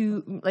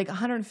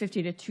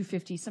 150 to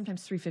 250,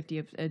 sometimes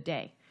 350 a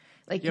day.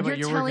 Like Yeah, but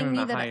you're telling working me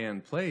in a that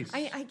high-end place.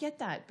 I get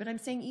that, but I'm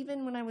saying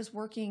even when I was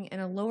working in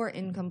a lower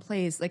income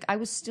place, like I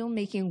was still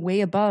making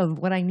way above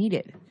what I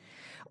needed.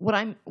 What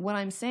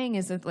I'm saying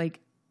is that like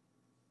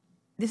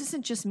this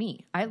isn't just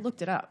me. I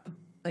looked it up.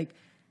 Like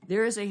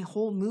there is a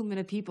whole movement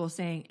of people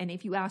saying, and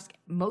if you ask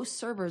most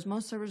servers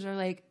are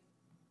like,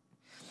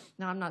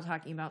 now I'm not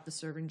talking about the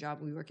serving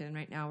job we work in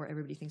right now where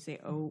everybody thinks they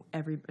owe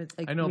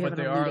like I know, we but have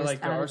there an are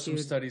elitist there are some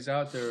attitude. studies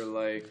out there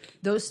like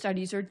Those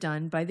studies are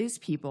done by these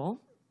people.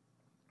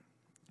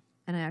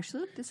 And I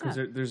actually looked this up.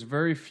 because there's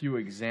very few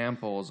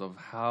examples of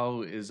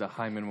how is a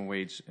high minimum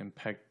wage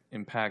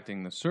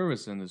impacting the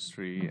service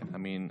industry. I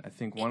mean, I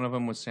think one of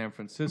them was San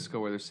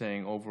Francisco, where they're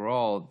saying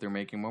overall they're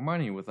making more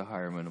money with a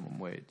higher minimum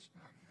wage.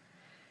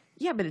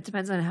 Yeah, but it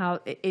depends on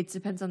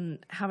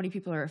how many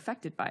people are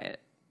affected by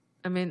it.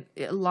 I mean,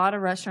 a lot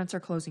of restaurants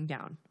are closing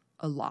down.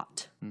 A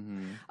lot.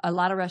 Mm-hmm. A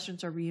lot of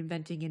restaurants are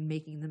reinventing and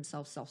making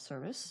themselves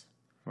self-service.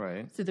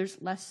 Right. So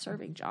there's less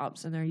serving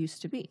jobs than there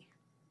used to be.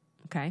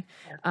 Okay.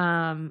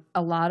 A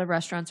lot of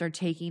restaurants are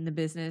taking the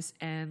business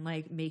and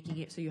like making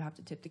it so you have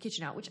to tip the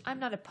kitchen out, which I'm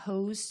not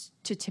opposed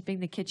to tipping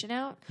the kitchen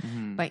out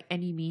by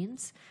any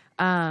means.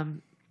 But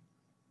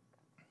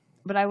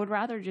I would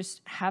rather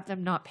just have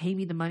them not pay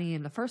me the money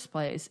in the first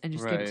place and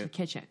just give it to the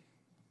kitchen.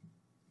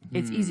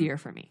 It's easier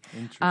for me.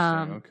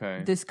 Interesting.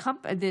 Okay. This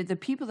the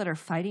people that are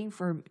fighting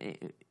for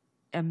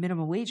a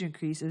minimum wage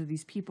increase are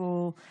these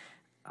people.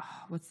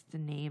 What's the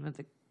name of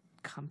the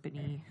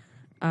company?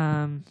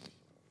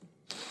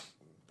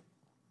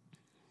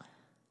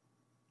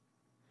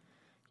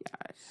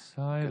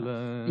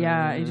 Silence.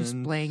 Yeah, I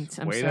just blanked.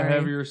 I'm Way sorry. to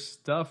have your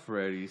stuff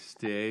ready,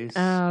 Stace.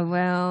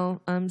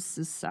 Well, I'm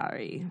so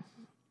sorry.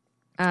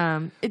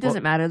 It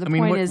doesn't matter. The I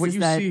mean, point what is you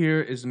that see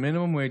here is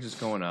minimum wage is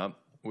going up,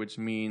 which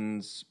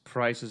means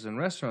prices in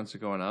restaurants are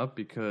going up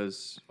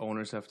because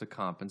owners have to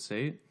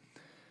compensate.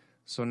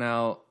 So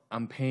now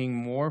I'm paying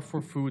more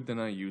for food than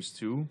I used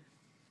to.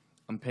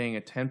 I'm paying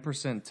a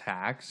 10%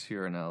 tax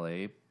here in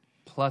LA,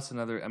 plus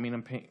another. I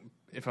mean,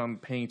 if I'm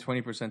paying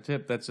 20%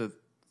 tip, that's a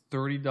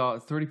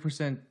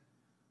 $30%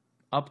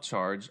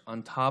 upcharge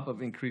on top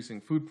of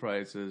increasing food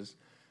prices.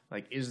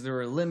 Like, is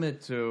there a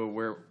limit to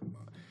where?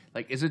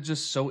 Like, is it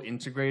just so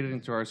integrated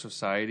into our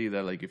society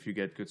that, like, if you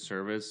get good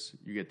service,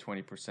 you get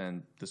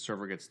 20%, the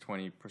server gets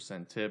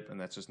 20% tip, and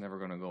that's just never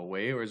going to go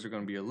away? Or is there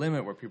going to be a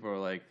limit where people are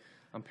like,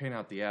 I'm paying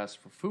out the ass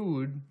for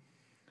food,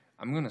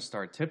 I'm going to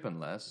start tipping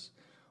less?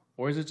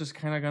 Or is it just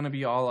kind of going to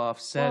be all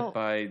offset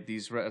by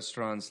these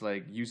restaurants,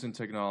 like, using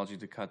technology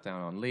to cut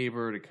down on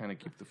labor, to kind of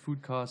keep the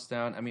food costs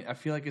down? I mean, I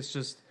feel like it's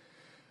just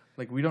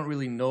Like, we don't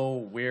really know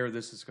where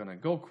this is going to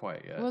go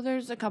quite yet. Well,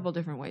 there's a couple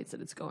different ways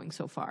that it's going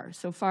so far.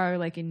 So far,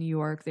 like in New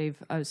York, they've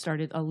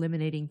started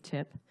eliminating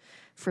tip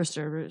for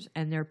servers,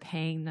 and they're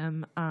paying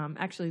them.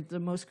 Actually, the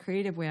most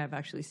creative way I've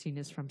actually seen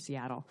is from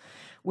Seattle,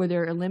 where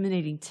they're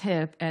eliminating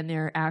tip and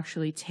they're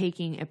actually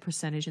taking a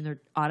percentage and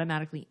they're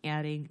automatically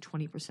adding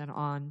 20%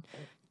 on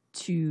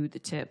to the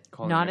tip.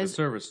 Calling not it as a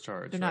service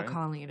charge, They're right? not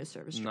calling it a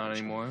service charge. Not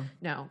anymore?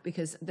 No,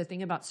 because the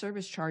thing about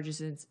service charges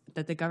is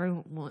that the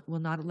government will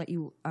not let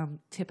you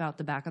tip out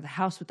the back of the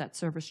house with that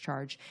service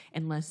charge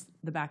unless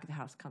the back of the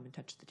house come and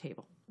touch the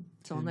table.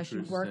 So unless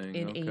you work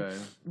in a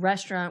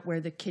restaurant where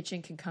the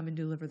kitchen can come and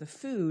deliver the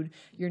food,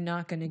 you're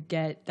not going to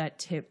get that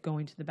tip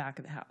going to the back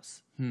of the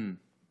house.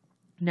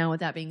 Now,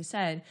 with that being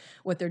said,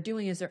 what they're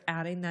doing is they're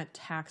adding that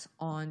tax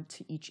on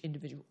to each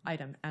individual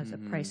item as a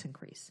price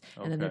increase.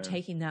 And then they're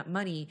taking that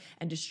money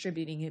and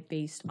distributing it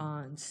based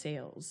on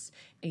sales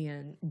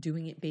and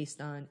doing it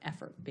based on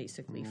effort,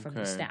 basically, from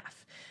the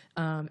staff.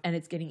 And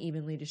it's getting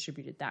evenly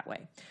distributed that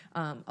way.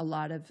 A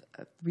lot of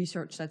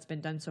research that's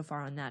been done so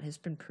far on that has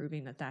been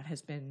proving that that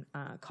has been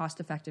cost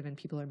effective and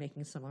people are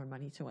making similar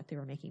money to what they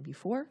were making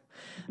before.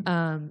 So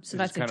that's kind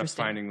interesting. of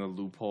finding the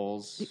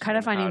loopholes. Kind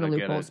of and finding how the to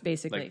get loopholes, it,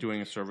 basically. Like doing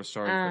a service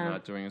charge but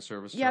not doing a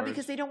service charge. Yeah,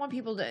 because they don't want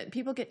people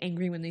get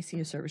angry when they see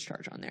a service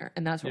charge on there.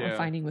 And that's what we're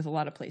finding with a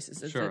lot of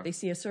places. Is that they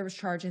see a service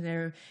charge in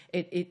there,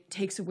 it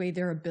takes away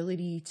their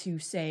ability to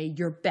say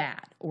you're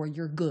bad or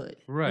you're good.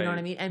 Right. You know what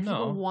I mean? And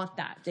people want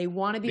that. They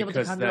want to be able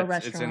to come to a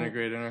restaurant. It's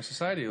integrated in our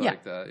society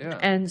like that, yeah.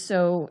 And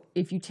so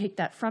if you take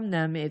that from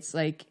them, it's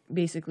like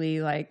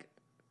basically like,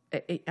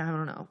 I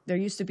don't know. There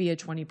used to be a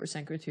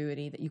 20%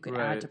 gratuity that you could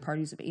add to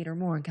parties of 8 or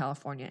more in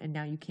California, and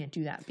now you can't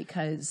do that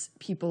because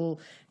people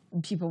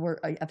were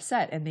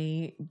upset and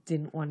they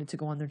didn't want it to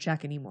go on their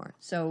check anymore.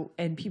 So,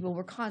 and people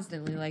were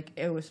constantly like,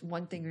 it was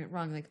one thing went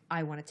wrong, like,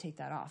 I want to take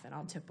that off and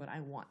I'll tip what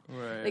I want.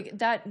 Right. Like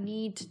that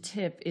need to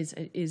tip is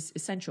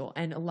essential.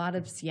 And a lot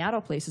of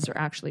Seattle places are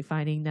actually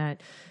finding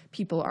that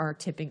people are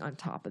tipping on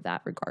top of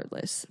that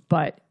regardless,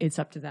 but it's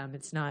up to them.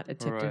 It's not a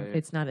tip.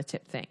 It's not a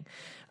tip thing.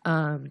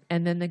 And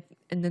then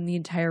the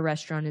entire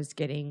restaurant is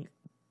getting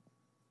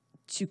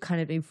to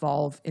kind of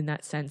evolve in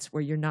that sense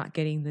where you're not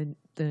getting the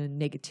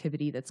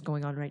negativity that's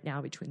going on right now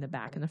between the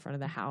back and the front of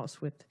the house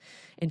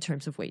in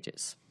terms of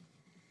wages.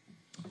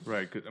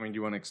 Right. I mean, do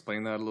you want to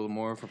explain that a little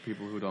more for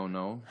people who don't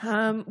know?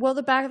 Well,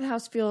 the back of the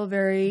house feel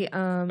very...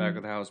 back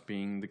of the house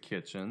being the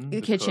kitchen.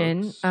 The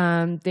kitchen.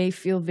 They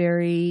feel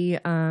very,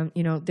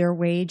 their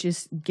wage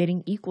is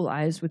getting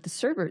equalized with the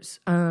servers.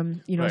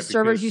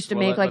 Servers used to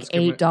make like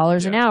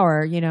 $8 an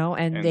hour,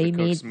 and they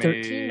made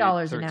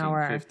 $13 an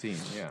hour. 15,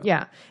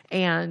 yeah.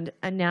 And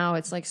now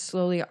it's like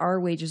slowly our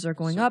wages are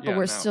going up, but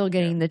we're still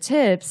getting the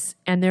tips,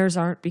 and theirs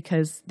aren't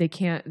because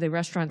the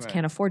restaurants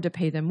can't afford to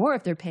pay them more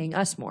if they're paying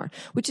us more,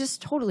 which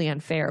is totally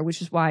unfair, which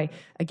is why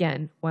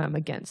I'm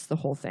against the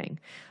whole thing.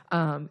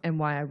 And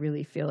why I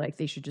really feel like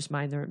they should just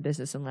mind their own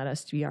business and let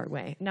us be our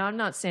way. Now, I'm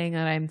not saying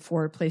that I'm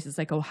for places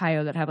like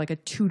Ohio that have like a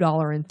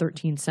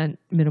 $2.13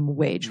 minimum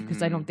wage,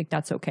 because I don't think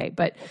that's okay.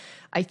 But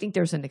I think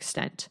there's an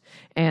extent,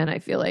 and I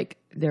feel like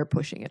they're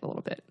pushing it a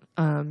little bit.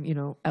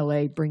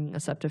 LA bringing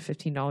us up to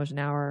 $15 an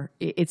hour,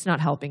 it's not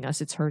helping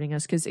us, it's hurting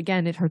us, because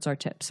again, it hurts our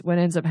tips. What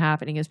ends up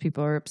happening is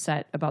people are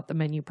upset about the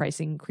menu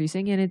pricing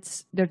increasing,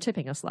 and they're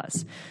tipping us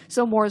less.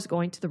 So more is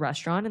going to the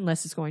restaurant and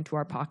less is going to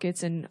our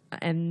pockets,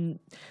 and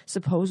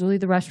supposedly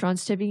the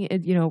restaurant's tipping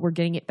it, we're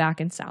getting it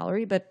back in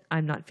salary, but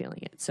I'm not feeling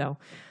it. So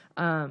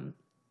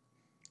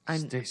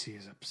Stacey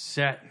is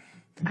upset.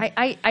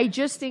 I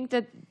just think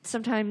that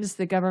sometimes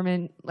the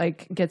government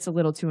gets a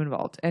little too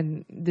involved,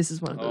 and this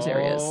is one of those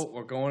areas. Oh,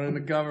 we're going into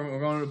government. We're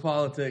going into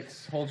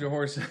politics. Hold your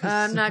horses.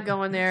 I'm not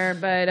going there,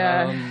 but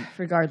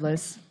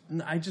regardless.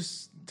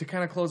 To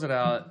kind of close it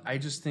out, I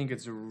just think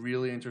it's a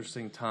really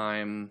interesting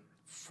time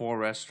for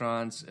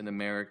restaurants in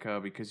America,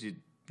 because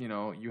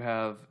you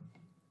have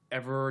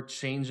ever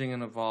changing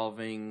and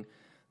evolving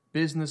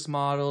business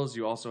models.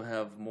 You also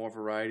have more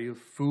variety of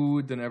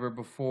food than ever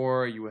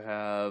before. You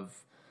have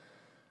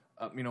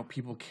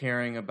people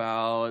caring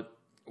about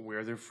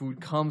where their food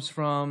comes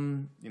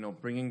from,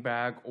 bringing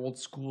back old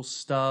school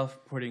stuff,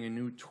 putting a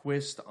new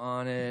twist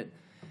on it.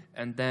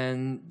 And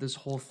then this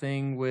whole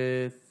thing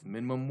with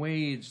minimum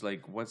wage,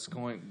 like what's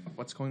going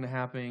to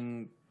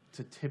happen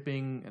to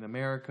tipping in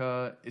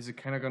America? Is it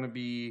kind of going to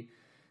be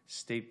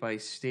state by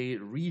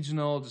state,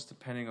 regional, just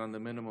depending on the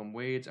minimum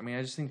wage? I mean,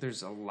 I just think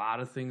there's a lot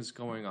of things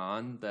going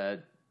on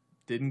that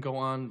didn't go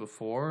on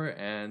before,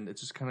 and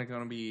it's just kind of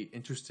going to be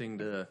interesting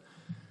to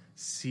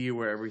see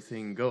where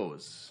everything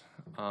goes.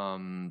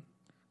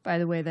 By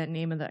the way, that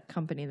name of that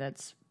company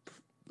that's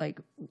like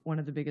one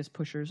of the biggest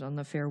pushers on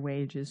the fair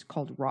wage is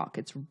called ROC.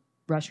 It's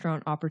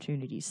Restaurant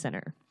Opportunity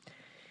Center.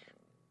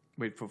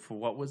 Wait, for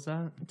what was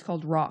that? It's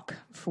called ROC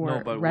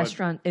for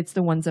restaurant. It's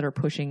the ones that are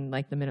pushing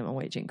the minimum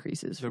wage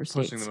increases for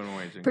states. They're pushing the minimum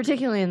wage increase.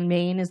 Particularly in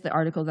Maine is the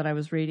article that I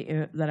was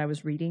reading.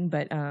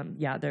 But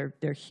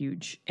they're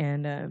huge,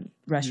 and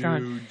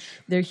restaurant. Huge.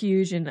 They're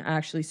huge, and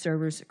actually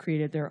servers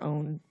created their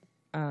own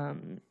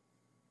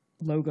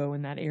logo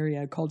in that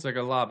area called It's like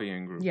a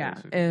lobbying group. yeah,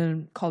 basically.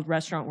 and called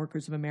Restaurant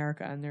Workers of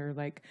America, and they're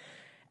like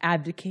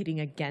advocating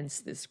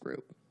against this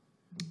group.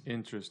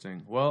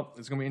 Interesting. Well,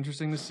 it's going to be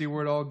interesting to see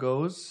where it all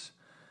goes.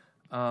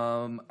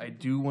 I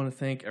do want to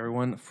thank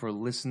everyone for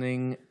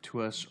listening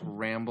to us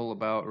ramble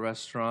about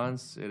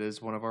restaurants. It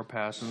is one of our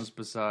passions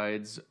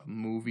besides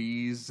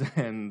movies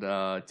and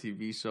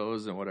TV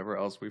shows and whatever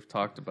else we've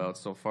talked about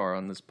so far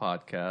on this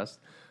podcast.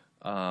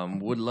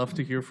 Would love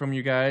to hear from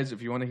you guys.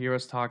 If you want to hear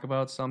us talk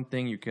about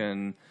something, you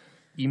can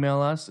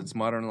email us. It's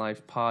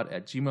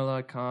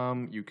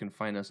modernlifepod@gmail.com. You can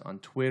find us on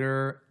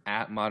Twitter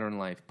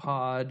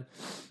 @modernlifepod.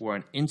 We're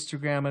on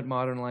Instagram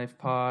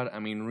 @modernlifepod. I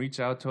mean, reach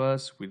out to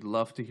us. We'd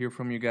love to hear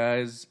from you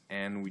guys,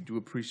 and we do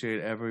appreciate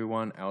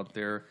everyone out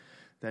there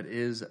that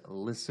is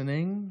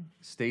listening.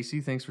 Stacy,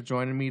 thanks for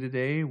joining me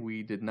today.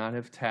 We did not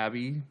have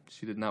Tabby.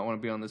 She did not want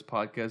to be on this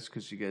podcast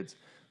because she gets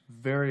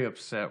very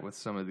upset with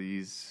some of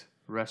these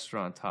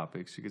restaurant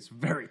topics. She gets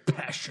very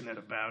passionate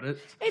about it.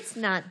 It's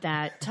not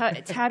that.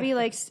 Tabby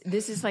likes,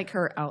 this is like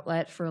her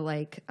outlet for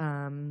like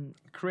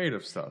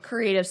Creative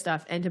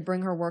stuff. and to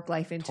bring her work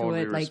life into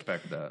Totally it, like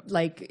respect that.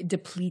 like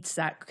depletes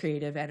that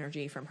creative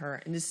energy from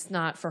her, and it's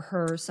not for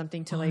her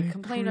something to like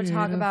complain or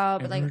talk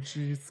about, but like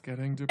energy's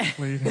getting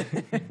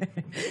depleted.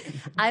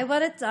 I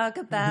want to talk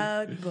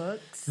about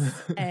books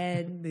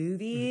and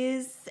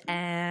movies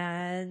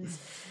and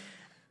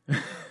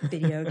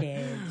video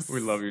games. We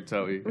love you,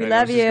 Toby. We I know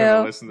love she's you.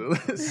 gonna listen to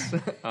this.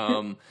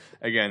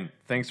 Again,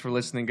 thanks for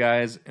listening,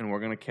 guys, and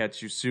we're gonna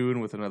catch you soon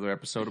with another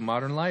episode of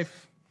Modern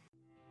Life.